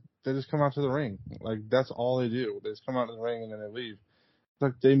it's like they just come out to the ring. Like that's all they do. They just come out to the ring and then they leave.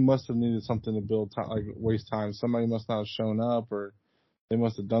 Like they must have needed something to build time, like waste time. Somebody must not have shown up, or they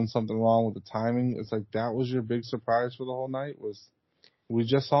must have done something wrong with the timing. It's like that was your big surprise for the whole night. We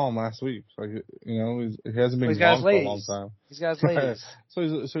just saw him last week. Like he hasn't been gone for a long time. He's got his ladies. So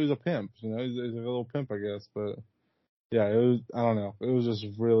he's a pimp. He's a little pimp, I guess. But yeah, I don't know. It was just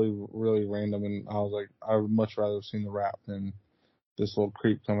really really random, and I was like, I would much rather have seen the rap than this little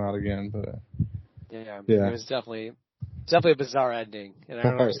creep come out again. But yeah. It was definitely a bizarre ending, and I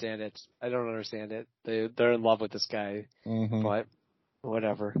don't understand it. They're in love with this guy, but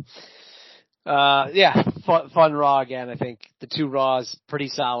whatever. Fun Raw again. I think the two Raws pretty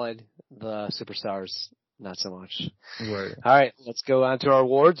solid. The Superstars not so much. Right. All right, let's go on to our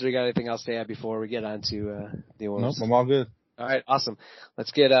awards. Or you got anything else to add before we get on to the awards? Nope, I'm all good. All right, awesome.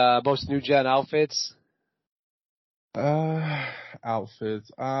 Let's get most new gen outfits.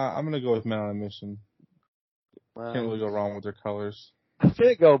 Outfits. I'm gonna go with Men on a Mission. Can't really go wrong with their colors. I'm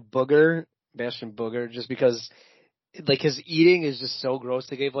gonna go Booger, Bastion Booger, just because like his eating is just so gross.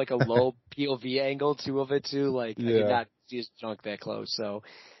 They gave like a low POV angle of it too. Like I could not see his junk that close. So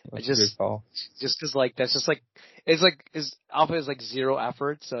that's I just cause like that's just like it's like his outfit is like zero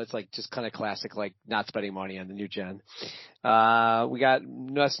effort. So it's like just kind of classic like not spending money on the new gen. We got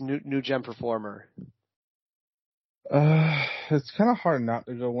new gen performer. It's kind of hard not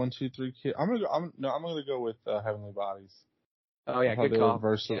to go 1, 2, 3 kid. I'm gonna go with Heavenly Bodies. Oh yeah, good call.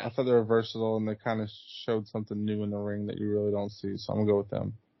 I thought they were versatile and they kind of showed something new in the ring that you really don't see. So I'm gonna go with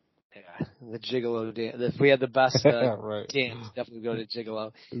them. Yeah, the Gigolo dance. If we had the best right. dance, definitely go to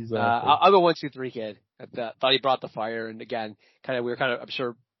Gigolo. Exactly. I'll go 1, 2, 3 kid. I thought he brought the fire, and again, I'm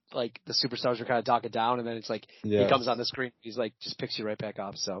sure like the Superstars were kind of talking down, and then it's like he comes on the screen, he's like just picks you right back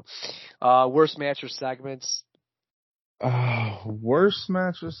up. So, worst match or segments. Worst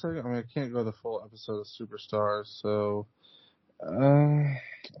match or segment? I mean, I can't go the full episode of Superstars, so I don't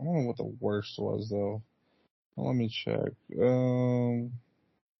know what the worst was though. Let me check.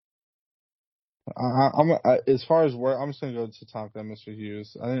 As far as where I'm just gonna go to Tatanka and Mr.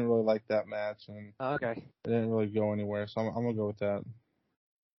 Hughes. I didn't really like that match, and okay, it didn't really go anywhere, so I'm gonna go with that.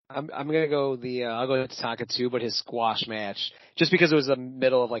 I'm gonna go I'll go to Tatanka too, but his squash match, just because it was the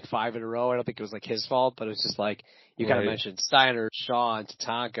middle of like 5 in a row. I don't think it was like his fault, but it was just like you kind of mentioned Steiner, Shawn,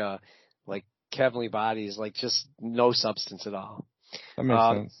 Tatanka, like Heavenly Bodies, like just no substance at all. That makes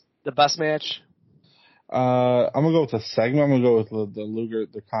sense. The best match. I'm gonna go with the segment. I'm gonna go with the Luger,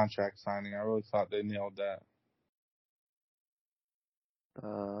 the contract signing. I really thought they nailed that.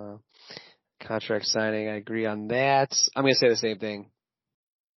 Contract signing. I agree on that. I'm gonna say the same thing.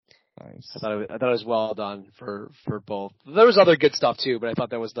 Nice. I thought it was well done for both. There was other good stuff too, but I thought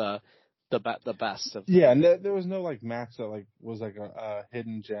that was the best. Yeah, and there was no like match that like was like a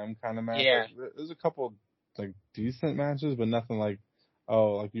hidden gem kind of match. Yeah, like, there's a couple like decent matches, but nothing like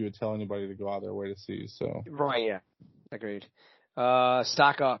you would tell anybody to go out their way to see. So right, yeah, agreed.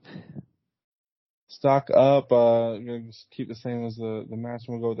 Stock up. I'm gonna just keep the same as the match.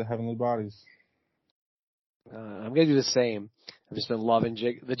 I'm gonna go with the Heavenly Bodies. I'm gonna do the same. I've just been loving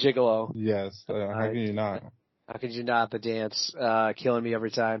the Gigolo. Yes, how can you not? How could you not? The dance, killing me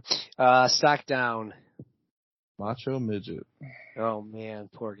every time. Stock down. Macho Midget. Oh man,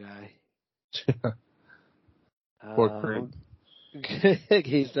 poor guy. Poor creep.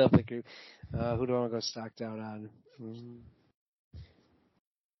 He's definitely creepy. Who do I want to go stock down on?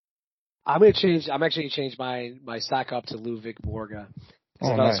 I'm actually gonna change my stock up to Ludwig Borga.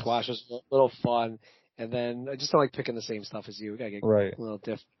 Because nice. squash was a little fun, and then I just don't like picking the same stuff as you. We gotta get a little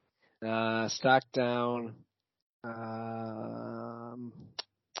different. Stock down.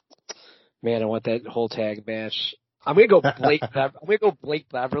 Man, I want that whole tag match. I'm gonna go Blake. I'm gonna go Blake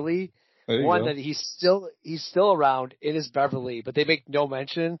Beverly. One that he's still around. It is Beverly, but they make no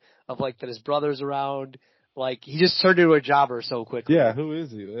mention of like that his brother's around. Like he just turned into a jobber so quickly. Yeah, who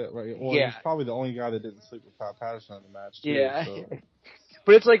is he? Right. Well, he's probably the only guy that didn't sleep with Pat Patterson in the match. Too, yeah. So.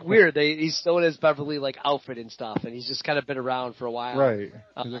 But it's like weird. He's still in his Beverly like outfit and stuff, and he's just kind of been around for a while. Right.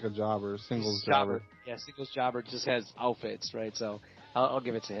 He's like a jobber, singles jobber. Yeah, singles jobber just has outfits, right? So I'll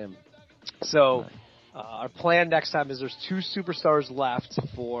give it to him. So our plan next time is there's 2 superstars left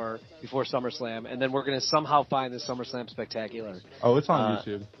before SummerSlam, and then we're gonna somehow find the SummerSlam Spectacular. Oh, it's on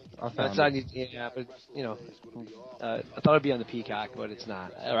YouTube. It's on YouTube. Yeah, but I thought it'd be on the Peacock, but it's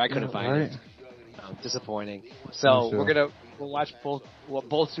not, or I couldn't find it. Disappointing. So we'll watch both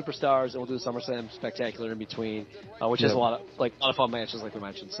superstars, and we'll do the SummerSlam Spectacular in between, which has a lot of fun matches, like we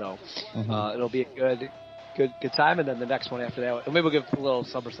mentioned. So it'll be a good time, and then the next one after that, and maybe we'll give a little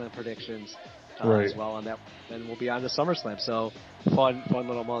SummerSlam predictions as well on that, and we'll be on to SummerSlam. So fun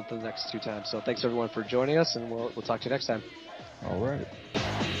little month in the next 2 times. So thanks everyone for joining us, and we'll talk to you next time. All right.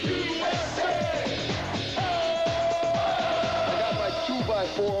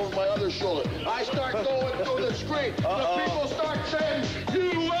 Over my other shoulder. I start going through the screen. The people start saying,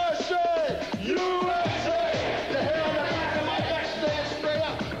 USA! USA! The hair on the back of my neck stands straight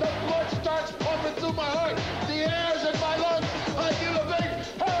up. The blood starts pumping through my heart. The air's in my lungs. I give a big,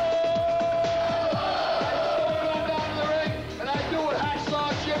 I go down to the ring, and I do what Hacksaw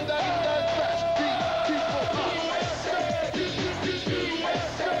Jim Duggan does best. Beat people up.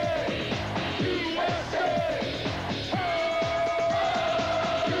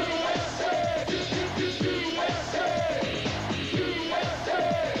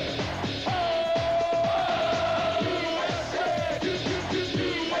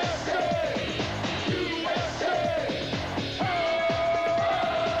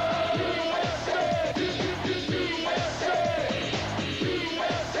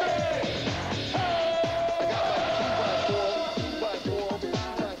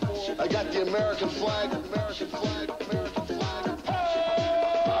 I got the American flag.